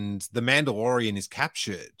 and the Mandalorian is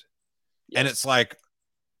captured. Yes. And it's like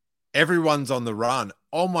everyone's on the run.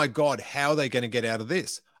 Oh my God, how are they going to get out of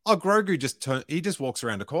this? Oh, Grogu just walks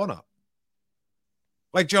around a corner.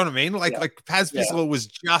 Like, do you know what I mean? Like Paz Vizsla was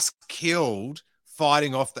just killed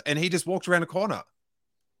fighting off and he just walked around a corner.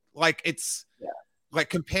 Like, it's like,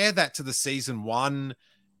 compare that to the season 1,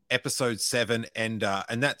 episode 7 ender,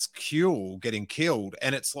 and that's Kuel getting killed.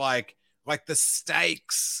 And it's like the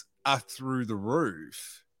stakes are through the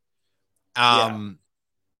roof.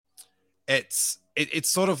 It's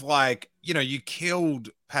sort of like, you know, you killed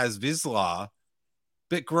Paz Vizsla,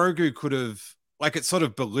 but Grogu could have, like, it sort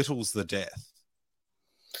of belittles the death.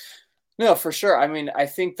 No, for sure. I mean, I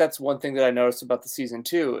think that's one thing that I noticed about the season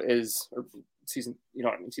 2 is, or season, you know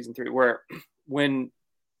what I mean, season 3, where when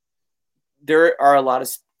there are a lot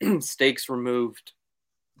of stakes removed,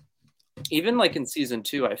 even like in season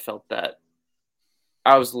 2, I felt that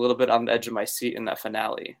I was a little bit on the edge of my seat in that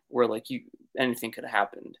finale, where like anything could have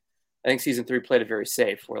happened. I think season 3 played it very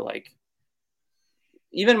safe, where like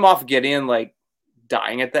even Moff Gideon like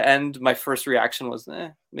dying at the end, my first reaction was,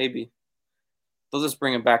 maybe they'll just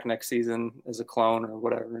bring him back next season as a clone or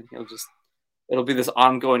whatever. It'll be this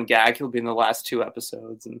ongoing gag. He'll be in the last 2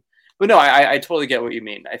 episodes, but no, I totally get what you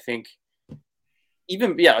mean. I think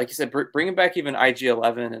even like you said, bring him back even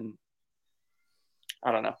IG-11, and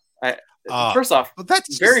I don't know. First off,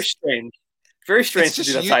 that's very strange. Very strange to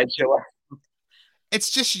do that side show. It's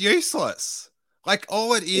just useless. Like,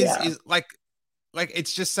 all it is like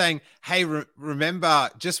it's just saying, hey, remember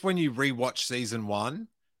just when you rewatch season 1,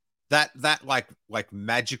 that like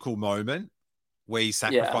magical moment where he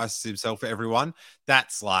sacrifices himself for everyone.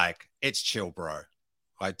 That's like, it's chill, bro.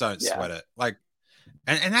 Like, don't sweat it. Like,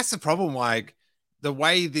 and that's the problem. Like, the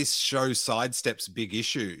way this show sidesteps big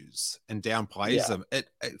issues and downplays them, it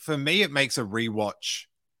for me, it makes a rewatch,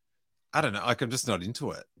 I don't know, like, I'm just not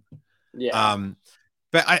into it.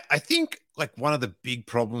 But I think like one of the big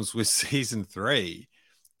problems with season 3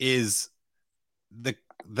 is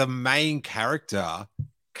the main character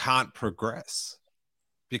can't progress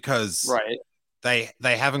because they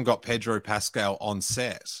haven't got Pedro Pascal on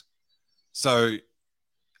set. So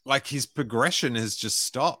like, his progression has just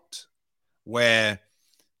stopped, where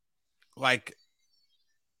like,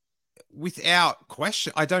 without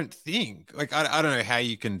question, I don't think, like, I don't know how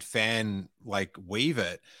you can like weave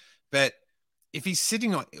it, but if he's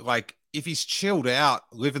sitting on, like, if he's chilled out,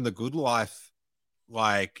 living the good life,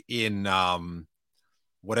 like in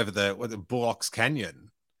whatever the Bullocks Canyon,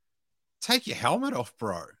 take your helmet off,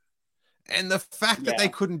 bro. And the fact that they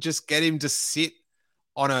couldn't just get him to sit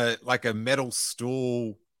on a metal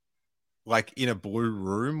stool, like in a blue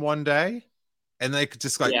room one day, and they could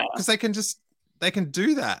just because they can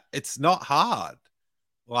do that. It's not hard.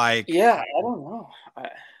 Like, I don't know. I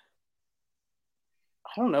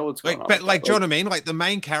don't know what's going on. But like, do you know what I mean? Like, the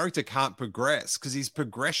main character can't progress because his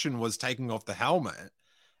progression was taking off the helmet,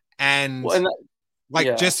 and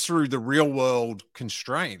just through the real world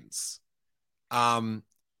constraints,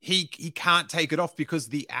 he can't take it off because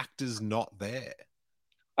the actor's not there.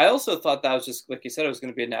 I also thought that was just, like you said, it was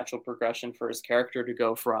going to be a natural progression for his character to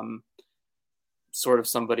go from sort of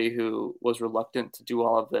somebody who was reluctant to do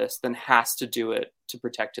all of this, then has to do it to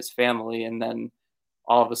protect his family, and then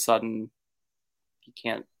all of a sudden he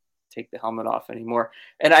can't take the helmet off anymore.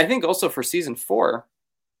 And I think also for season 4,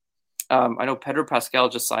 I know Pedro Pascal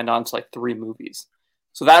just signed on to like 3 movies,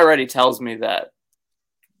 so that already tells me that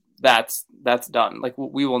that's done. Like,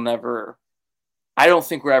 we will never, I don't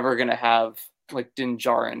think we're ever going to have like Din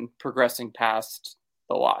Djarin progressing past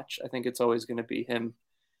the Watch. I think it's always going to be him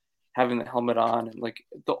having the helmet on, and like,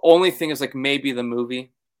 the only thing is like maybe the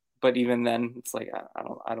movie, but even then it's like,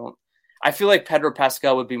 I feel like Pedro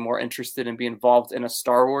Pascal would be more interested in being involved in a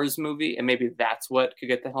Star Wars movie, and maybe that's what could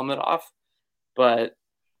get the helmet off. But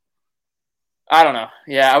I don't know.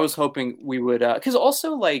 Yeah, I was hoping we would, because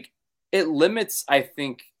also like, it limits, I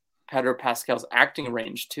think, Pedro Pascal's acting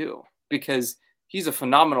range too, because he's a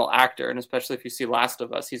phenomenal actor, and especially if you see Last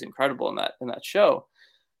of Us, he's incredible in that show.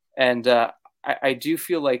 And I do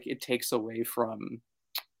feel like it takes away from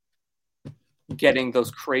getting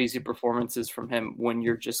those crazy performances from him when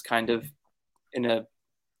you're just kind of in a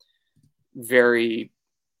very,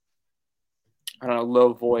 I don't know,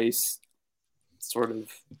 low voice sort of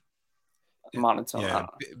monotone. Yeah.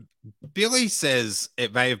 Billy says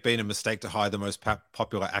it may have been a mistake to hire the most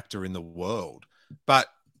popular actor in the world, but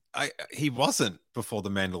he wasn't before The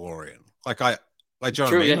Mandalorian. Like, do you know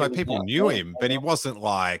what I mean? Like, people knew him, but he wasn't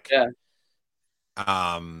like,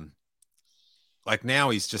 like now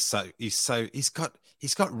he's just he's got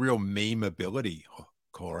real meme ability,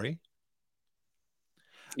 Corey.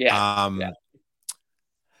 Yeah.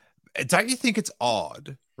 Don't you think it's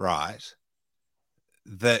odd, right,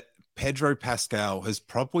 that Pedro Pascal has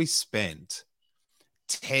probably spent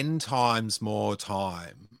 10 times more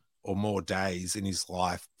time or more days in his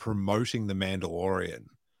life promoting The Mandalorian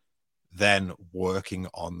than working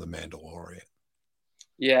on The Mandalorian?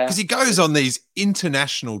 Yeah. Because he goes on these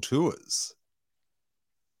international tours.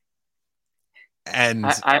 And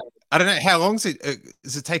I don't know, how long does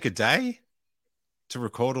it take a day to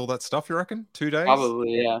record all that stuff, you reckon? 2 days?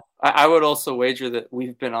 Probably, yeah. I would also wager that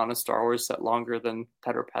we've been on a Star Wars set longer than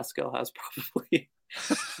Pedro Pascal has, probably.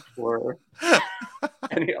 For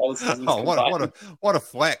any all seasons combined. What a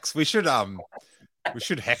flex. We should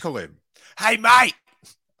heckle him. Hey mate,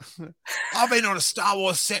 I've been on a Star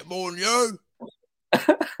Wars set more than you.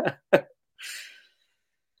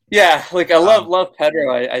 Yeah, like I love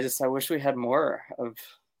Pedro. I wish we had more of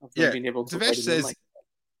them being able to. Devesh says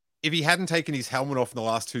if he hadn't taken his helmet off in the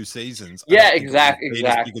last 2 seasons, exactly. Big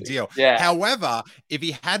a deal. Yeah. However, if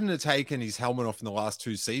he hadn't have taken his helmet off in the last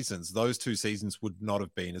 2 seasons, those 2 seasons would not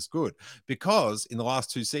have been as good, because in the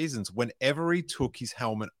last 2 seasons, whenever he took his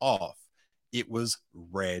helmet off, it was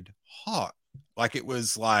red hot. Like, it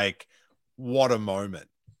was like, what a moment.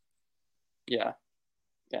 Yeah.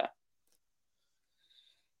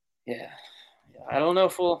 I don't know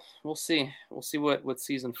if we'll see. We'll see what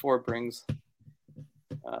season 4 brings.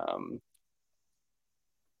 I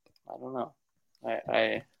don't know.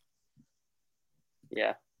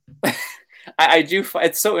 I do.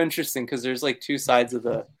 It's so interesting because there's like 2 sides of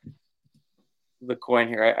the coin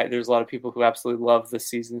here. There's a lot of people who absolutely love this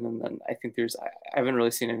season, and then I think I haven't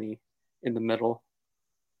really seen any in the middle.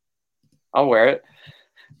 I'll wear it.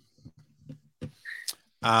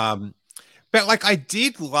 But like, I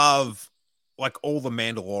did love like all the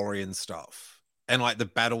Mandalorian stuff and like the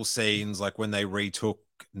battle scenes, like when they retook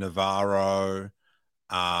Navarro.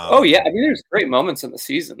 Oh yeah, I mean, there's great moments in the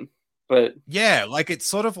season, but yeah, like it's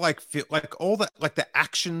sort of like all the like the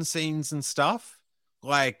action scenes and stuff.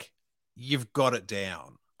 Like, you've got it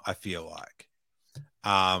down, I feel like.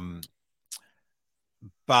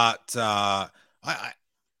 But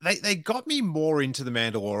they got me more into the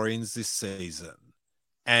Mandalorians this season.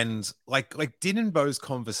 And like Din and Bo's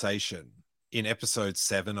conversation in episode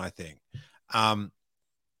 7, I think,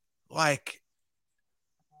 like,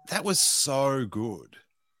 that was so good.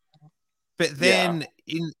 But then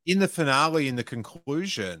in the finale, in the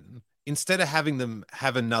conclusion, instead of having them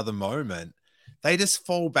have another moment, they just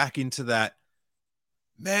fall back into that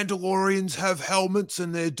Mandalorians have helmets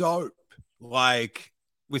and they're dope. Like,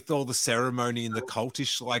 with all the ceremony and the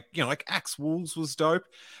cultish, like, you know, like Axe Wolves was dope.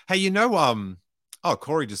 Hey, oh,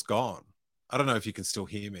 Corey just gone. I don't know if you can still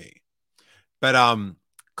hear me. But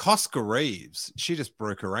Cosca Reeves, she just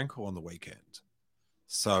broke her ankle on the weekend.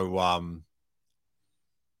 So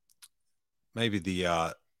maybe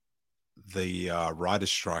the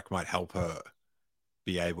writer's strike might help her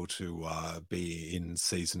be able to be in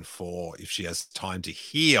season 4 if she has time to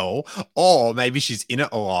heal, or maybe she's in it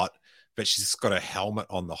a lot, but she's got a helmet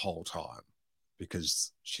on the whole time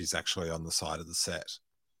because she's actually on the side of the set.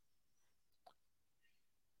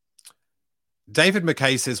 David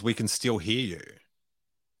McKay says we can still hear you.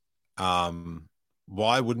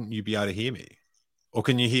 Why wouldn't you be able to hear me? Or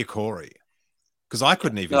can you hear Corey? Because I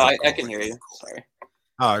couldn't even. No, I can hear you. Sorry.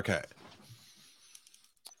 Oh, okay.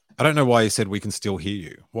 I don't know why he said we can still hear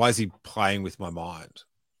you. Why is he playing with my mind?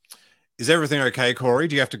 Is everything okay, Corey?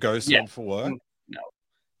 Do you have to go soon for work? No,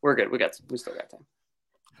 we're good. We still got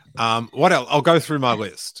time. What else? I'll go through my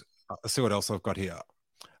list. I'll see what else I've got here.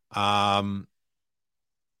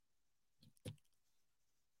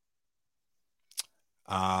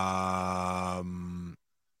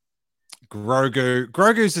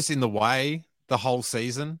 Grogu's just in the way the whole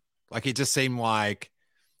season. Like, it just seemed like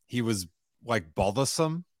he was like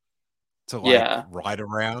bothersome to ride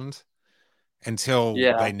around until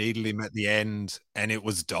they needed him at the end, and it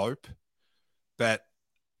was dope. But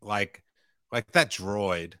like that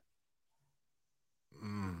droid,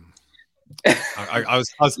 I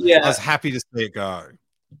was happy to see it go.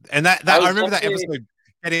 And that I remember that episode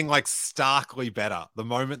getting like starkly better. The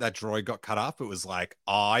moment that droid got cut up, it was like,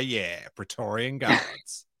 oh yeah, Praetorian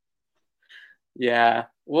Guards. Yeah.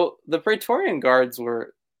 Well, the Praetorian Guards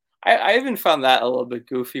were, I even found that a little bit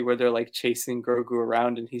goofy where they're like chasing Grogu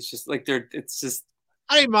around and he's just like it's just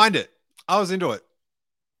I didn't mind it. I was into it.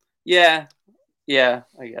 Yeah,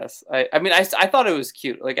 I guess. I mean, I thought it was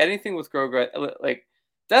cute. Like anything with Grogu, like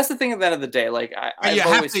that's the thing. At the end of the day, like You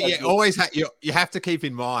have to keep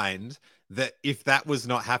in mind that if that was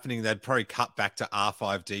not happening, they'd probably cut back to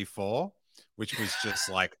R5D4, which was just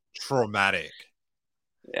like traumatic.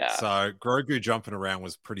 Yeah. So Grogu jumping around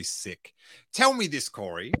was pretty sick. Tell me this,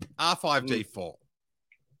 Corey. R5D4.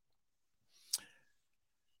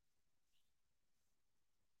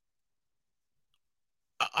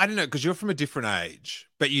 I don't know, because you're from a different age,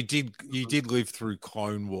 but you did live through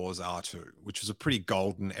Clone Wars R2, which was a pretty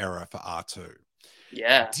golden era for R2.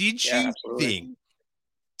 Yeah. Did you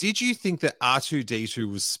think that R2D2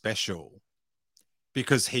 was special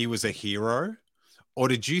because he was a hero, or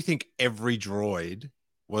did you think every droid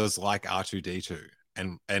was like R2D2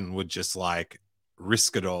 and would just like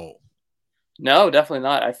risk it all? No, definitely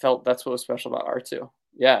not. I felt that's what was special about R2.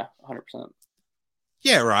 Yeah, 100%.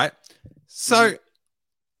 Yeah, right. So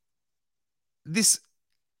this,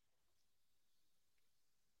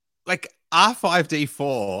 like,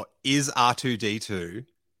 R5D4 is R2D2,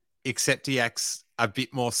 except he acts a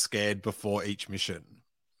bit more scared before each mission.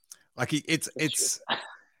 Like it's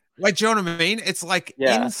like, do you know what I mean? It's like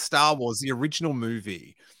in Star Wars, the original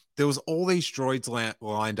movie, there was all these droids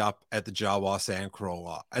lined up at the Jawa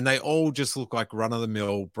Sandcrawler, and they all just look like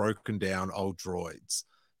run-of-the-mill, broken down old droids.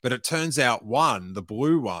 But it turns out the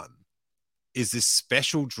blue one, is this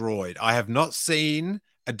special droid. I have not seen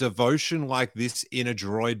a devotion like this in a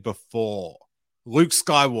droid before. Luke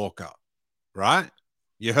Skywalker, right?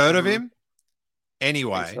 You heard of him?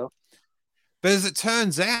 Anyway. So. But as it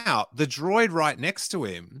turns out, the droid right next to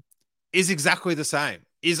him is exactly the same.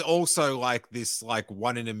 Is also like this like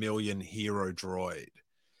 1 in a million hero droid.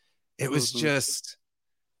 It was just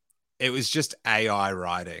AI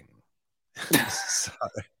writing. So.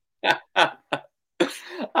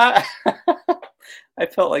 I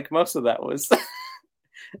felt like most of that was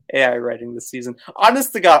AI writing this season.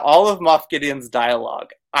 Honest to God, all of Moff Gideon's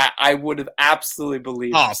dialogue, I would have absolutely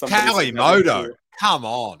believed. Oh, Pelimoto. Come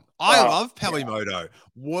on. I love Pelimoto.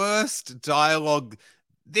 Worst dialogue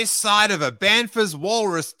this side of a Banford's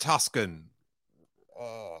Walrus Tuscan.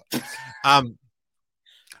 Oh.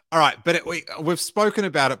 All right, but we've spoken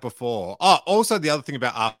about it before. Oh, also the other thing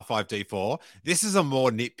about R5D4, this is a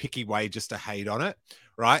more nitpicky way just to hate on it,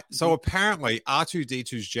 right? So apparently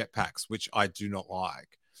R2D2's jetpacks, which I do not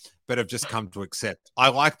like, but have just come to accept. I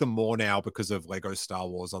like them more now because of Lego Star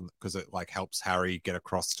Wars, because it like helps Harry get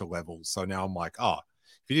across to levels. So now I'm like,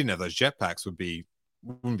 if you didn't have those jetpacks, wouldn't be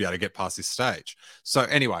able to get past this stage. So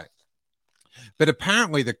anyway, but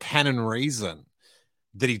apparently the canon reason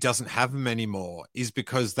that he doesn't have them anymore is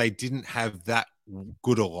because they didn't have that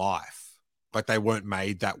good a life. Like they weren't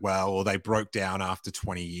made that well, or they broke down after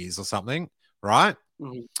 20 years or something, right?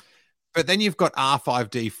 Mm-hmm. But then you've got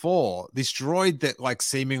R5D4, this droid that like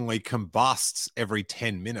seemingly combusts every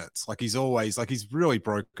 10 minutes. Like he's really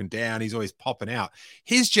broken down. He's always popping out.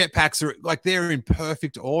 His jetpacks are like, they're in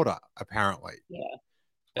perfect order, apparently. Yeah.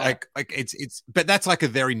 Like it's, but that's like a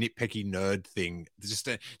very nitpicky nerd thing. Just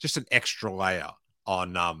an extra layer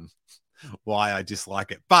on why I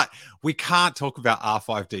dislike it. But we can't talk about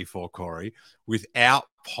R5D4, Corey, without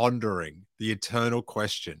pondering the eternal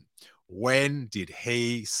question: when did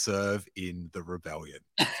he serve in the rebellion?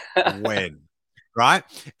 When? Right?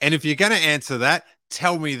 And if you're going to answer that,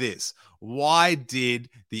 tell me this: why did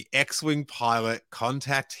the X-Wing pilot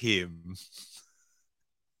contact him?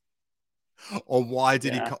 Or why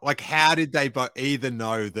did he, like, how did they either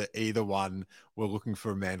know that either one were looking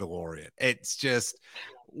for a Mandalorian? It's just,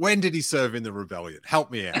 when did he serve in the rebellion? Help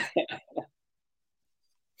me out.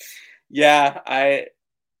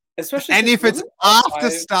 Especially. And if it's after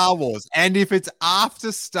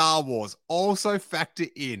Star Wars, also factor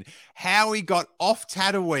in how he got off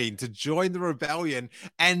Tatooine to join the rebellion.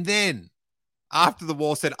 And then after the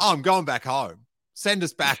war said, I'm going back home. Send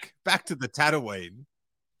us back to the Tatooine.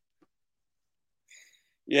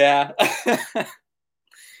 Yeah.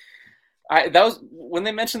 That was when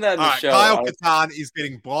they mentioned that in the show. Kyle Katarn is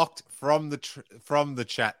getting blocked from the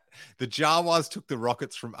chat. The Jawas took the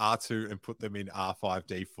rockets from R2 and put them in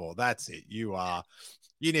R5D4. That's it. You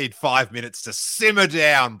need 5 minutes to simmer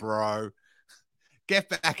down, bro. Get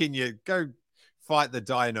back in go fight the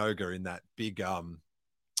Dianoga in that big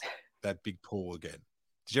pool again.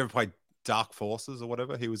 Did you ever play Dark Forces or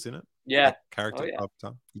whatever? He was in it. Yeah. That character. Oh,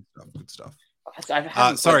 yeah. Good stuff.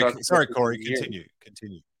 Sorry, Corey. Continue.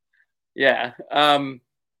 Yeah.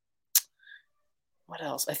 What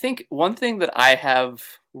else? I think one thing that I have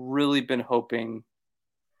really been hoping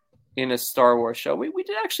in a Star Wars show. We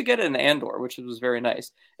did actually get it in Andor, which was very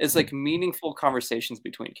nice. It's like meaningful conversations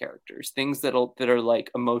between characters, things that are like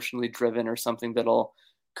emotionally driven or something that'll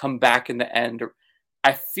come back in the end. Or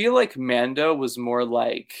I feel like Mando was more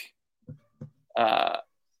like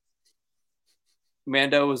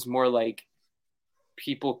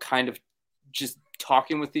people kind of just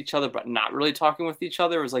talking with each other, but not really talking with each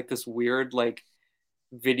other. It was like this weird, like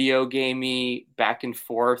video gamey back and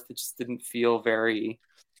forth. It just didn't feel very.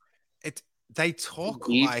 They talk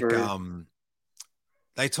like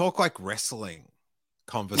wrestling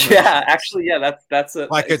conversations. Yeah, actually, yeah, that's a,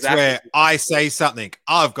 like it's exactly. where I say something,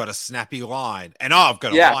 I've got a snappy line, and I've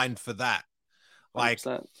got a line for that. Like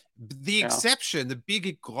 100%. the exception, the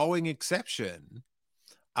big glowing exception,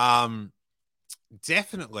 definitely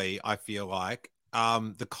I feel like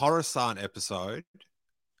the Coruscant episode,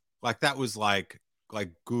 like that was like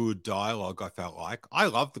good dialogue. I felt like I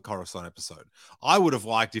loved the Coruscant episode. I would have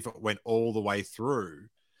liked if it went all the way through,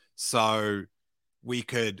 so we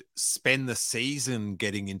could spend the season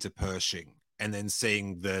getting into Pershing and then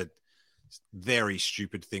seeing the very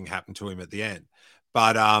stupid thing happen to him at the end.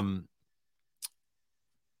 But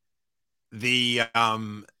the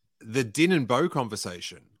Din and Bo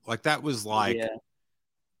conversation, like that was like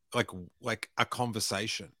a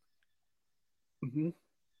conversation. Mm-hmm.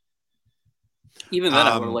 Even then,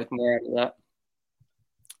 I would have liked more out of that.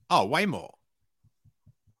 Oh, way more.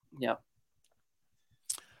 Yeah.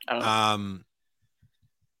 I don't know.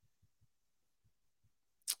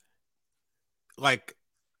 Like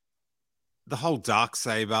the whole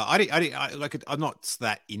Darksaber, I like it. I'm not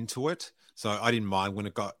that into it, so I didn't mind when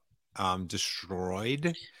it got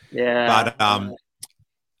destroyed. Yeah.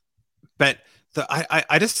 But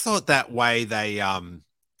I just thought that way they I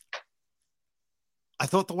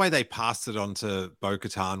thought the way they passed it on to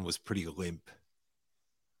Bo-Katan was pretty limp.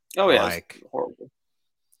 Oh yeah, like horrible.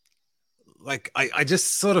 Like I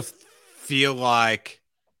just sort of feel like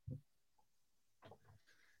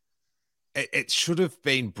it should have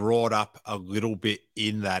been brought up a little bit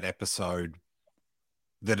in that episode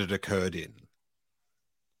that it occurred in.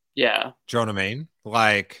 Yeah. Do you know what I mean?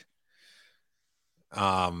 Like,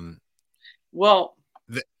 well,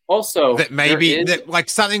 also that maybe that like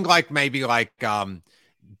something like maybe like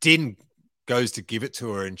Din goes to give it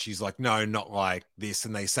to her and she's like, no, not like this,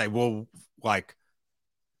 and they say, well, like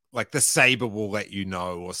the saber will let you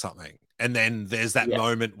know or something, and then there's that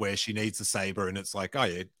moment where she needs the saber and it's like, oh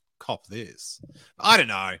yeah, cop this. I don't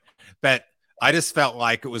know, but I just felt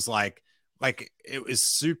like it was like it was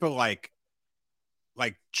super like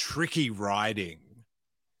tricky writing,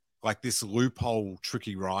 like this loophole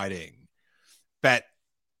tricky writing, but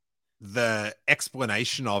the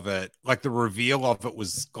explanation of it, like the reveal of it,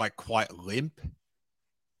 was like quite limp.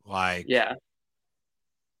 Like, yeah.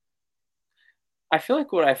 I feel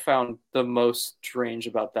like what I found the most strange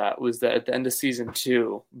about that was that at the end of season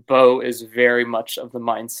 2, Bo is very much of the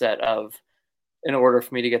mindset of, in order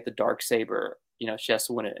for me to get the Darksaber, she has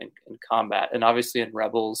to win it in combat. And obviously in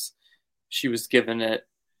Rebels, she was given it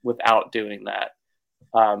without doing that.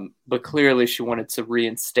 But clearly she wanted to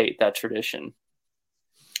reinstate that tradition.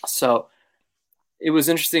 So it was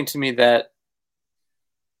interesting to me that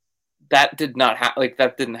did not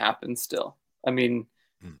that didn't happen still. I mean,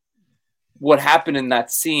 what happened in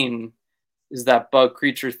that scene is that bug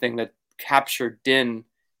creature thing that captured Din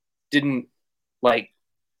didn't win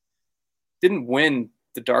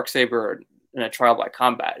the Darksaber in a trial by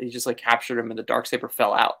combat. He just like captured him and the Darksaber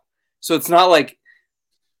fell out. So it's not like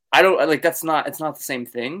it's not the same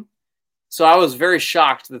thing. So I was very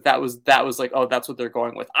shocked that was like, oh, that's what they're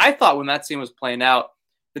going with. I thought when that scene was playing out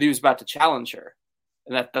that he was about to challenge her,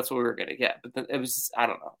 and that's what we were going to get. But then it was just, I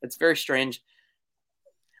don't know. It's very strange.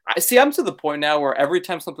 I'm to the point now where every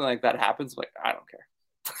time something like that happens, I'm like, I don't care.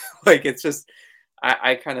 Like, it's just,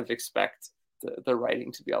 I kind of expect the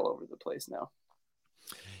writing to be all over the place now.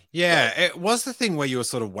 Yeah, it was the thing where you were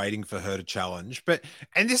sort of waiting for her to challenge.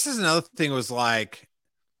 And this is another thing, was like,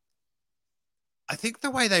 I think the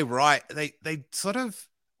way they write, they sort of,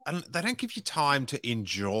 they don't give you time to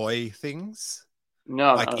enjoy things.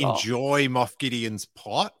 No, like enjoy Moff Gideon's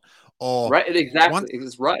plot, or right, exactly.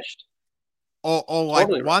 It's rushed. Or like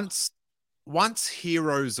totally once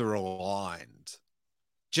heroes are aligned,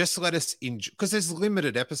 just let us enjoy, because there's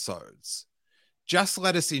limited episodes. Just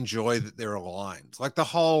let us enjoy that they're aligned. Like the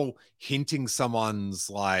whole hinting someone's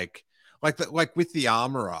like with the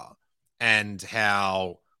armorer, and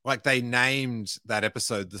how like they named that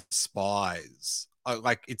episode The Spies.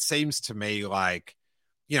 Like it seems to me like,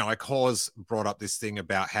 like Hawes brought up this thing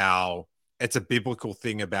about how it's a biblical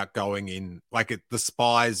thing about going in, like the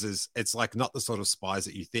spies it's like not the sort of spies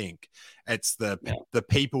that you think. It's the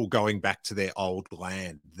people going back to their old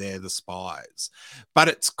land. They're the spies, but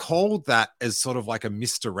it's called that as sort of like a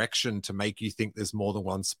misdirection to make you think there's more than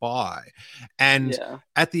one spy. And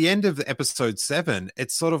at the end of the episode 7,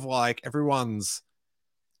 it's sort of like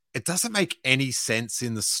it doesn't make any sense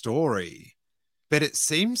in the story, but it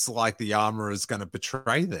seems like the armor is going to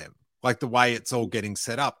betray them. Like the way it's all getting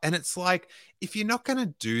set up. And it's like, if you're not going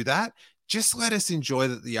to do that, just let us enjoy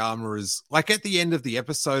that the armor is like at the end of the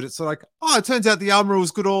episode. It's like, oh, it turns out the armor was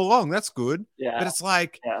good all along. That's good. Yeah. But it's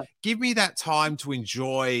like, give me that time to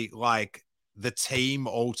enjoy like the team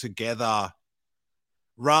all together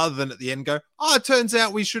rather than at the end go, oh, it turns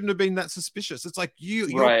out we shouldn't have been that suspicious. It's like you're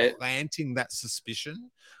planting that suspicion.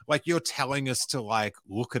 Like you're telling us to like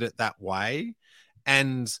look at it that way.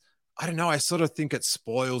 And I don't know. I sort of think it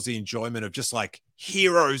spoils the enjoyment of just like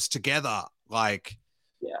heroes together, like,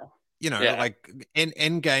 like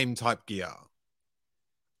end game type gear.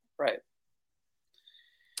 Right.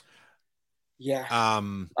 Yeah.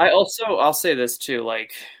 I'll say this too.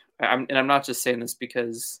 Like, I'm not just saying this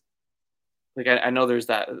because, like, I know there's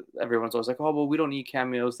that everyone's always like, oh, well, we don't need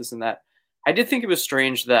cameos, this and that. I did think it was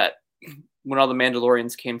strange that when all the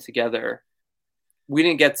Mandalorians came together, we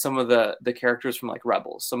didn't get some of the characters from like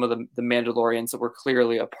Rebels, some of the Mandalorians that were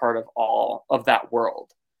clearly a part of all of that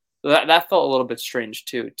world. So that felt a little bit strange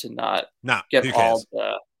too, to not get all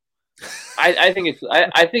the. I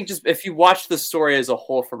think just if you watch the story as a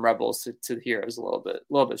whole from Rebels to here is a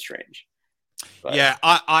little bit strange. But. Yeah,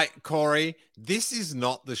 I Corey, this is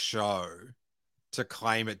not the show to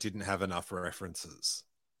claim it didn't have enough references.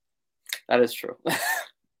 That is true.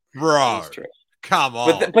 Bro. That is true. Come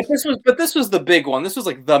on. But this was the big one. This was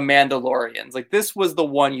like the Mandalorians. Like this was the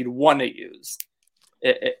one you'd want to use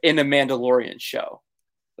in a Mandalorian show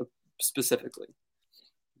specifically.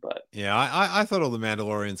 But yeah, I thought all the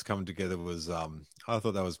Mandalorians coming together was I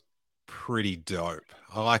thought that was pretty dope.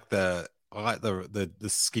 I like the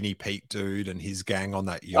skinny Pete dude and his gang on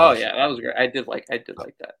that yacht. Oh yeah, that was great. I did like that.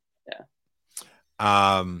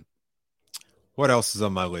 Yeah. What else is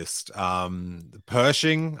on my list?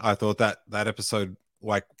 Pershing. I thought that episode,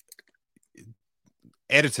 like,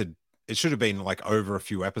 edited, it should have been like over a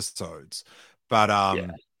few episodes, but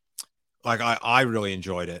like I really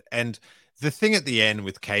enjoyed it. And the thing at the end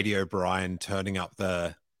with Katie O'Brien turning up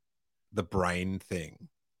the brain thing,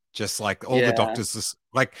 just like all the doctors, just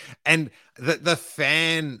like, and the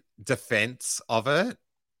fan defense of it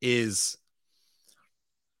is.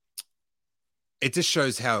 It just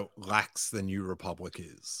shows how lax the New Republic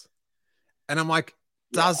is. And I'm like,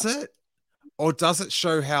 does it? Or does it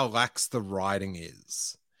show how lax the writing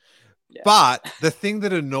is? Yeah. But the thing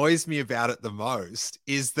that annoys me about it the most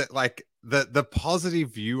is that like the positive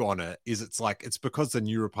view on it is it's because the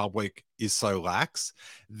New Republic is so lax.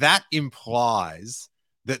 That implies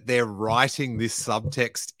that they're writing this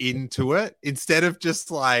subtext into it instead of just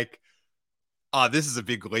like, oh, this is a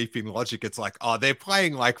big leap in logic. It's like, oh, they're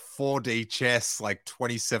playing like 4D chess, like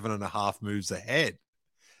 27 and a half moves ahead.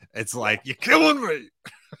 It's like, you're killing me.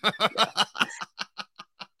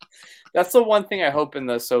 That's the one thing I hope in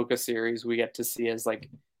the Ahsoka series we get to see is like,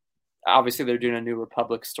 obviously they're doing a New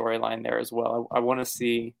Republic storyline there as well. I want to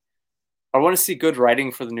see good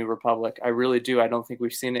writing for the New Republic. I really do. I don't think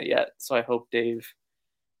we've seen it yet. So I hope Dave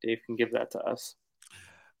can give that to us.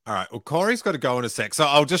 All right. Well, Corey's got to go in a sec. So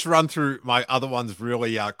I'll just run through my other ones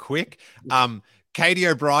really quick. Katie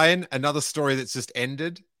O'Brien, another story that's just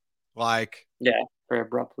ended. Like, yeah, very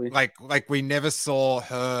abruptly. Like we never saw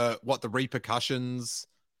her, what the repercussions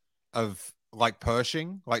of like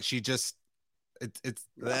Pershing. Like she just, it's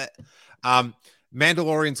that.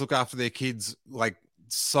 Mandalorians look after their kids like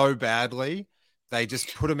so badly. They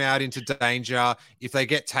just put them out into danger. If they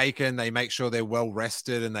get taken, they make sure they're well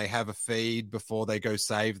rested and they have a feed before they go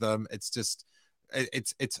save them. It's just,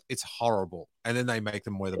 it's horrible. And then they make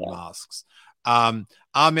them wear the masks.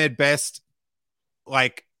 Ahmed Best,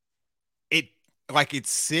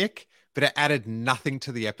 it's sick, but it added nothing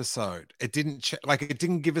to the episode. It didn't it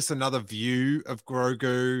didn't give us another view of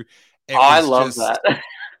Grogu. I love that.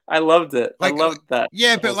 I loved it. I loved that.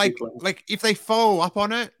 Yeah, but like if they follow up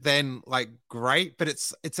on it, then like great. But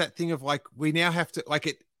it's that thing of like we now have to like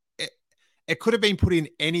it could have been put in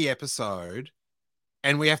any episode,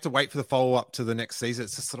 and we have to wait for the follow up to the next season.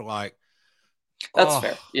 It's just sort of like that's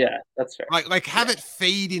fair. Yeah, that's fair. Like have it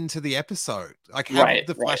feed into the episode. Like have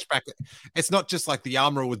the flashback. It's not just like the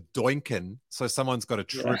armor with Doinkin, so someone's got to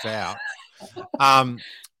trip out.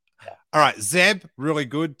 All right, Zeb, really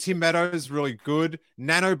good. Tim Meadows, really good.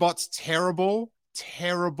 Nanobots, terrible.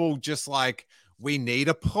 Just like We need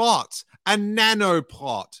a plot, a nano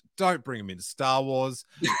plot. Don't bring him into Star Wars.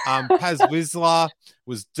 Paz Vizsla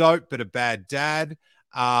was dope, but a bad dad.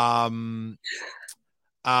 Filoni's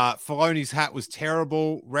hat was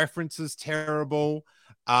terrible. References terrible.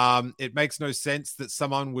 It makes no sense that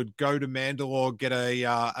someone would go to Mandalore, get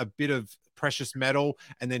a bit of precious metal,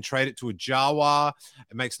 and then trade it to a Jawa.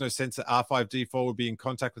 It makes no sense that R5D4 would be in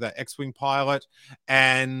contact with that X-Wing pilot.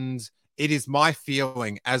 And it is my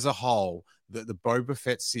feeling as a whole that the Boba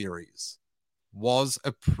Fett series was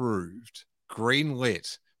approved,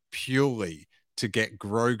 greenlit, purely to get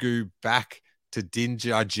Grogu back to Din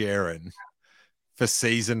Djarin for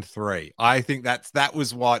season 3. I think that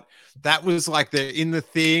was like they're in the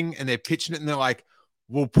thing and they're pitching it and they're like,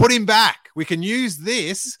 we'll put him back. We can use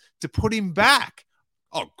this to put him back.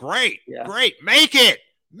 Oh, great. Yeah. Great. Make it.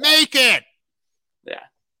 Yeah.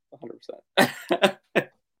 100%.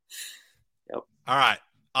 Yep. All right.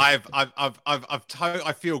 I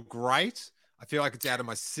feel great. I feel like it's out of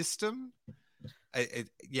my system. I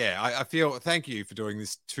feel. Thank you for doing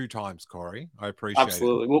this 2 times, Corey. I appreciate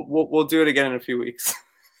Absolutely. it. We'll do it again in a few weeks.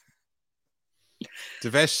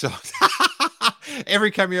 Devesh shot.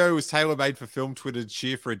 Every cameo was tailor-made for film Twitter to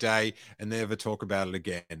cheer for a day and never talk about it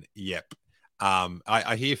again. Yep.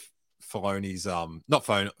 I hear Filoni's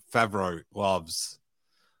Favreau loves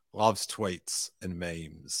tweets and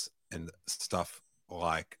memes and stuff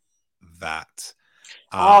like that.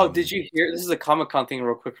 Did you hear? This is a Comic-Con thing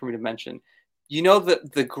real quick for me to mention. You know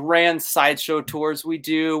the grand sideshow tours we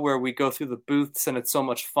do where we go through the booths and it's so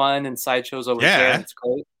much fun and sideshows over there and it's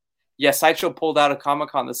great. Yeah, Sideshow pulled out of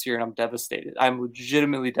Comic-Con this year and I'm devastated. I'm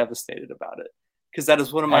legitimately devastated about it because that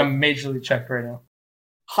is one of my... I'm majorly checked right now.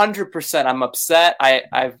 100%. I'm upset.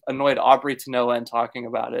 I've annoyed Aubrey to no end talking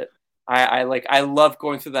about it. I love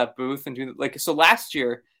going through that booth and doing so last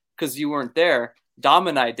year, because you weren't there, Dom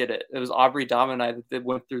and I did it. It was Aubrey, Dom, and I that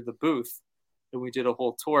went through the booth and we did a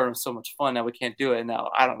whole tour and it was so much fun. Now we can't do it. Now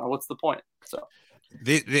I don't know what's the point. So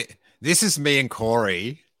this is me and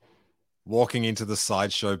Corey walking into the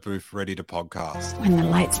Sideshow booth ready to podcast. When the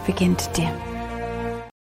lights begin to dim.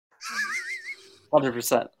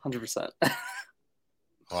 100%. 100%.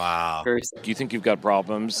 Wow. Do you think you've got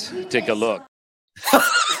problems? Take a look.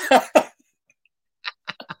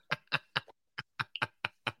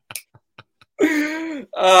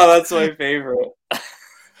 Oh, that's my favorite.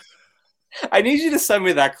 I need you to send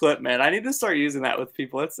me that clip, man. I need to start using that with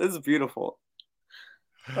people. It's beautiful.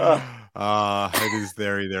 It is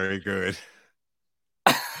very, very good.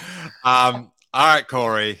 All right,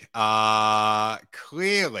 Corey.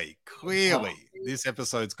 Clearly, this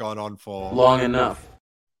episode's gone on for long enough.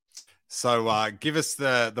 So give us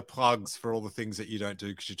the plugs for all the things that you don't do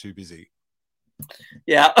because you're too busy.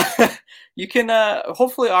 Yeah, you can.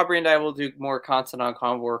 Hopefully, Aubrey and I will do more content on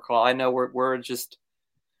Convor Call. I know we're just.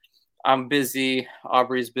 I'm busy.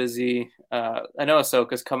 Aubrey's busy. I know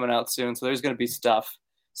Ahsoka's coming out soon, so there's going to be stuff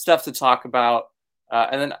to talk about.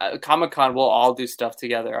 And then Comic-Con, we'll all do stuff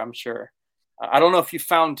together, I'm sure. I don't know if you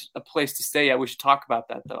found a place to stay yet. We should talk about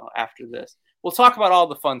that, though, after this. We'll talk about all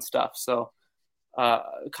the fun stuff. So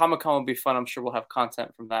Comic-Con will be fun. I'm sure we'll have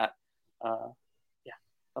content from that. That'll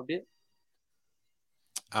be it.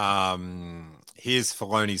 Here's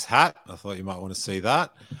Filoni's hat. I thought you might want to see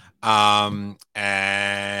that. And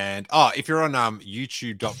if you're on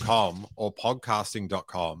youtube.com or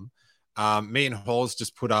podcasting.com, me and Hawes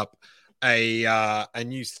just put up a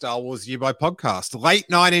new Star Wars Year by podcast. Late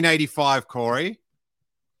 1985, Corey.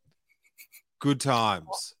 Good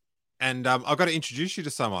times. And I've got to introduce you to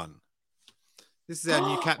someone. This is our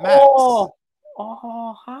new cat, Max. Oh,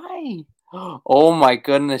 hi. Oh, my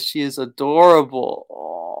goodness. She is adorable.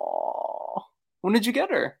 Oh. When did you get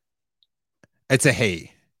her? It's a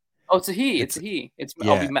he. Oh, it's a he.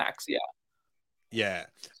 I'll be Max. Yeah. Yeah.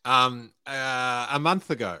 A month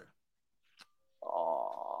ago.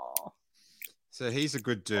 Oh. So he's a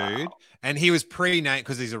good dude. Wow. And he was pre-named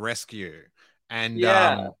because he's a rescue. And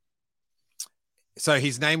so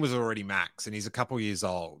his name was already Max and he's a couple years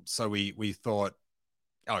old. So we thought,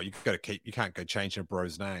 you can't go changing a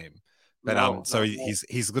bro's name. But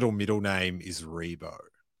his little middle name is Rebo.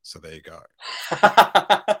 So there you go.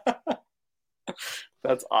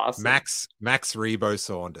 That's awesome. Max Rebo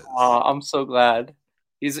Saunders. Oh, I'm so glad.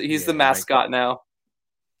 He's the mascot now.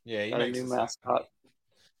 Yeah, he makes a new mascot. Happy.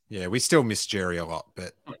 Yeah, we still miss Jerry a lot,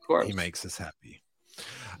 but of course he makes us happy.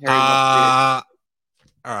 All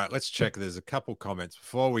right, let's check. There's a couple comments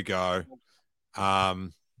before we go.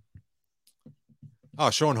 Sean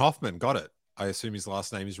Hoffman got it. I assume his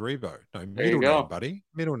last name is Rebo. No, middle name, buddy.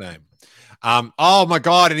 Middle name. Oh my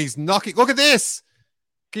God, and he's knocking. Look at this.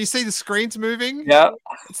 Can you see the screens moving? Yeah.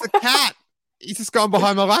 It's the cat. He's just gone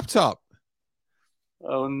behind my laptop.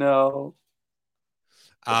 Oh no.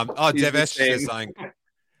 Devesh says something.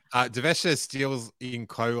 Devesh says Steel's in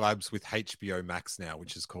collabs with HBO Max now,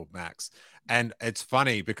 which is called Max. And it's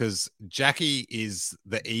funny because Jackie is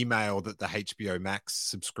the email that the HBO Max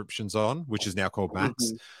subscription's on, which is now called Max.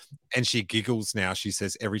 Mm-hmm. And she giggles now. She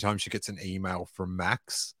says every time she gets an email from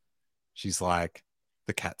Max, she's like,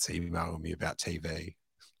 the cat's emailing me about TV.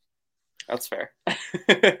 That's fair.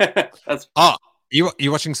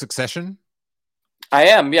 You watching Succession? I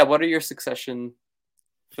am. Yeah. What are your Succession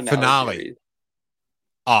finale?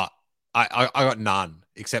 I got none,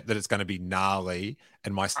 except that it's going to be gnarly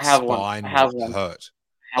and my spine will hurt.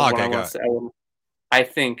 Okay, go. I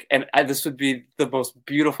think, and this would be the most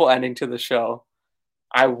beautiful ending to the show.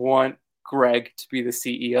 I want Greg to be the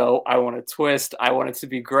CEO. I want a twist. I want it to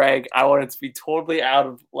be Greg. I want it to be totally out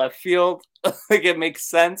of left field. Like, it makes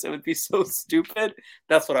sense. It would be so stupid.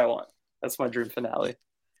 That's what I want. That's my dream finale.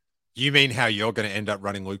 You mean how you're going to end up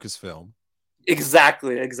running Lucasfilm?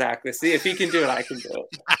 Exactly. See, if he can do it, I can do it.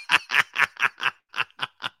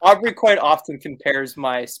 Aubrey quite often compares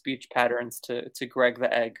my speech patterns to Greg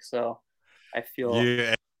the Egg, so I feel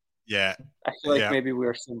I feel like maybe we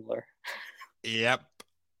are similar. Yep.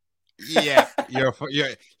 Yeah, you're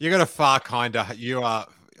gonna far kinder. You are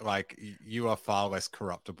far less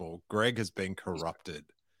corruptible. Greg has been corrupted.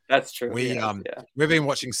 That's true. We've been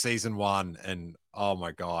watching season 1, and oh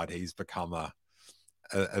my god, he's become a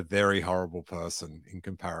very horrible person in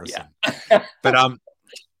comparison. Yeah. But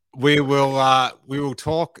we will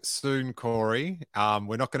talk soon, Corey.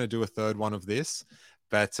 We're not going to do a third one of this,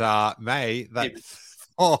 but may that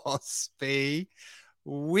force be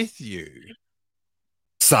with you.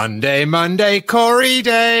 Sunday, Monday, Corey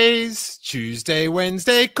days. Tuesday,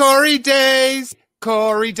 Wednesday, Corey days.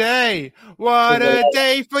 Corey Day. What a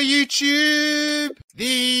day for YouTube.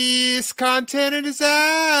 This content is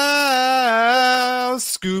ours.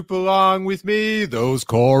 Scoop along with me those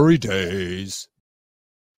Corey days.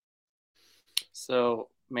 So,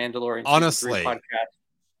 Mandalorian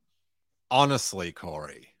honestly,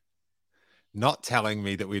 Corey, not telling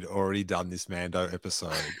me that we'd already done this Mando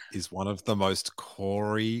episode is one of the most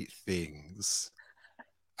Corey things.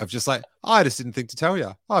 Of just like, I just didn't think to tell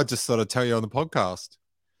you. I just thought I'd tell you on the podcast.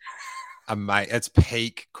 And mate, it's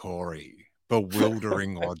peak Corey.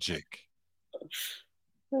 Bewildering logic.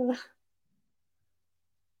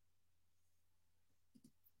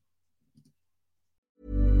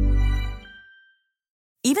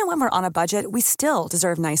 Even when we're on a budget, we still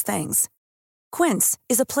deserve nice things. Quince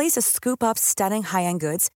is a place to scoop up stunning high-end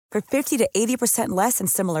goods for 50 to 80% less than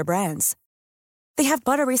similar brands. They have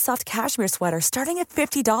buttery soft cashmere sweaters starting at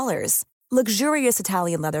 $50, luxurious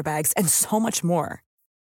Italian leather bags, and so much more.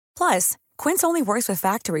 Plus, Quince only works with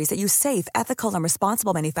factories that use safe, ethical, and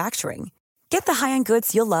responsible manufacturing. Get the high-end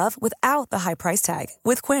goods you'll love without the high price tag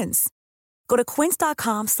with Quince. Go to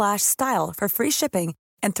quince.com/style for free shipping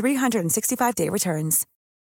and 365-day returns.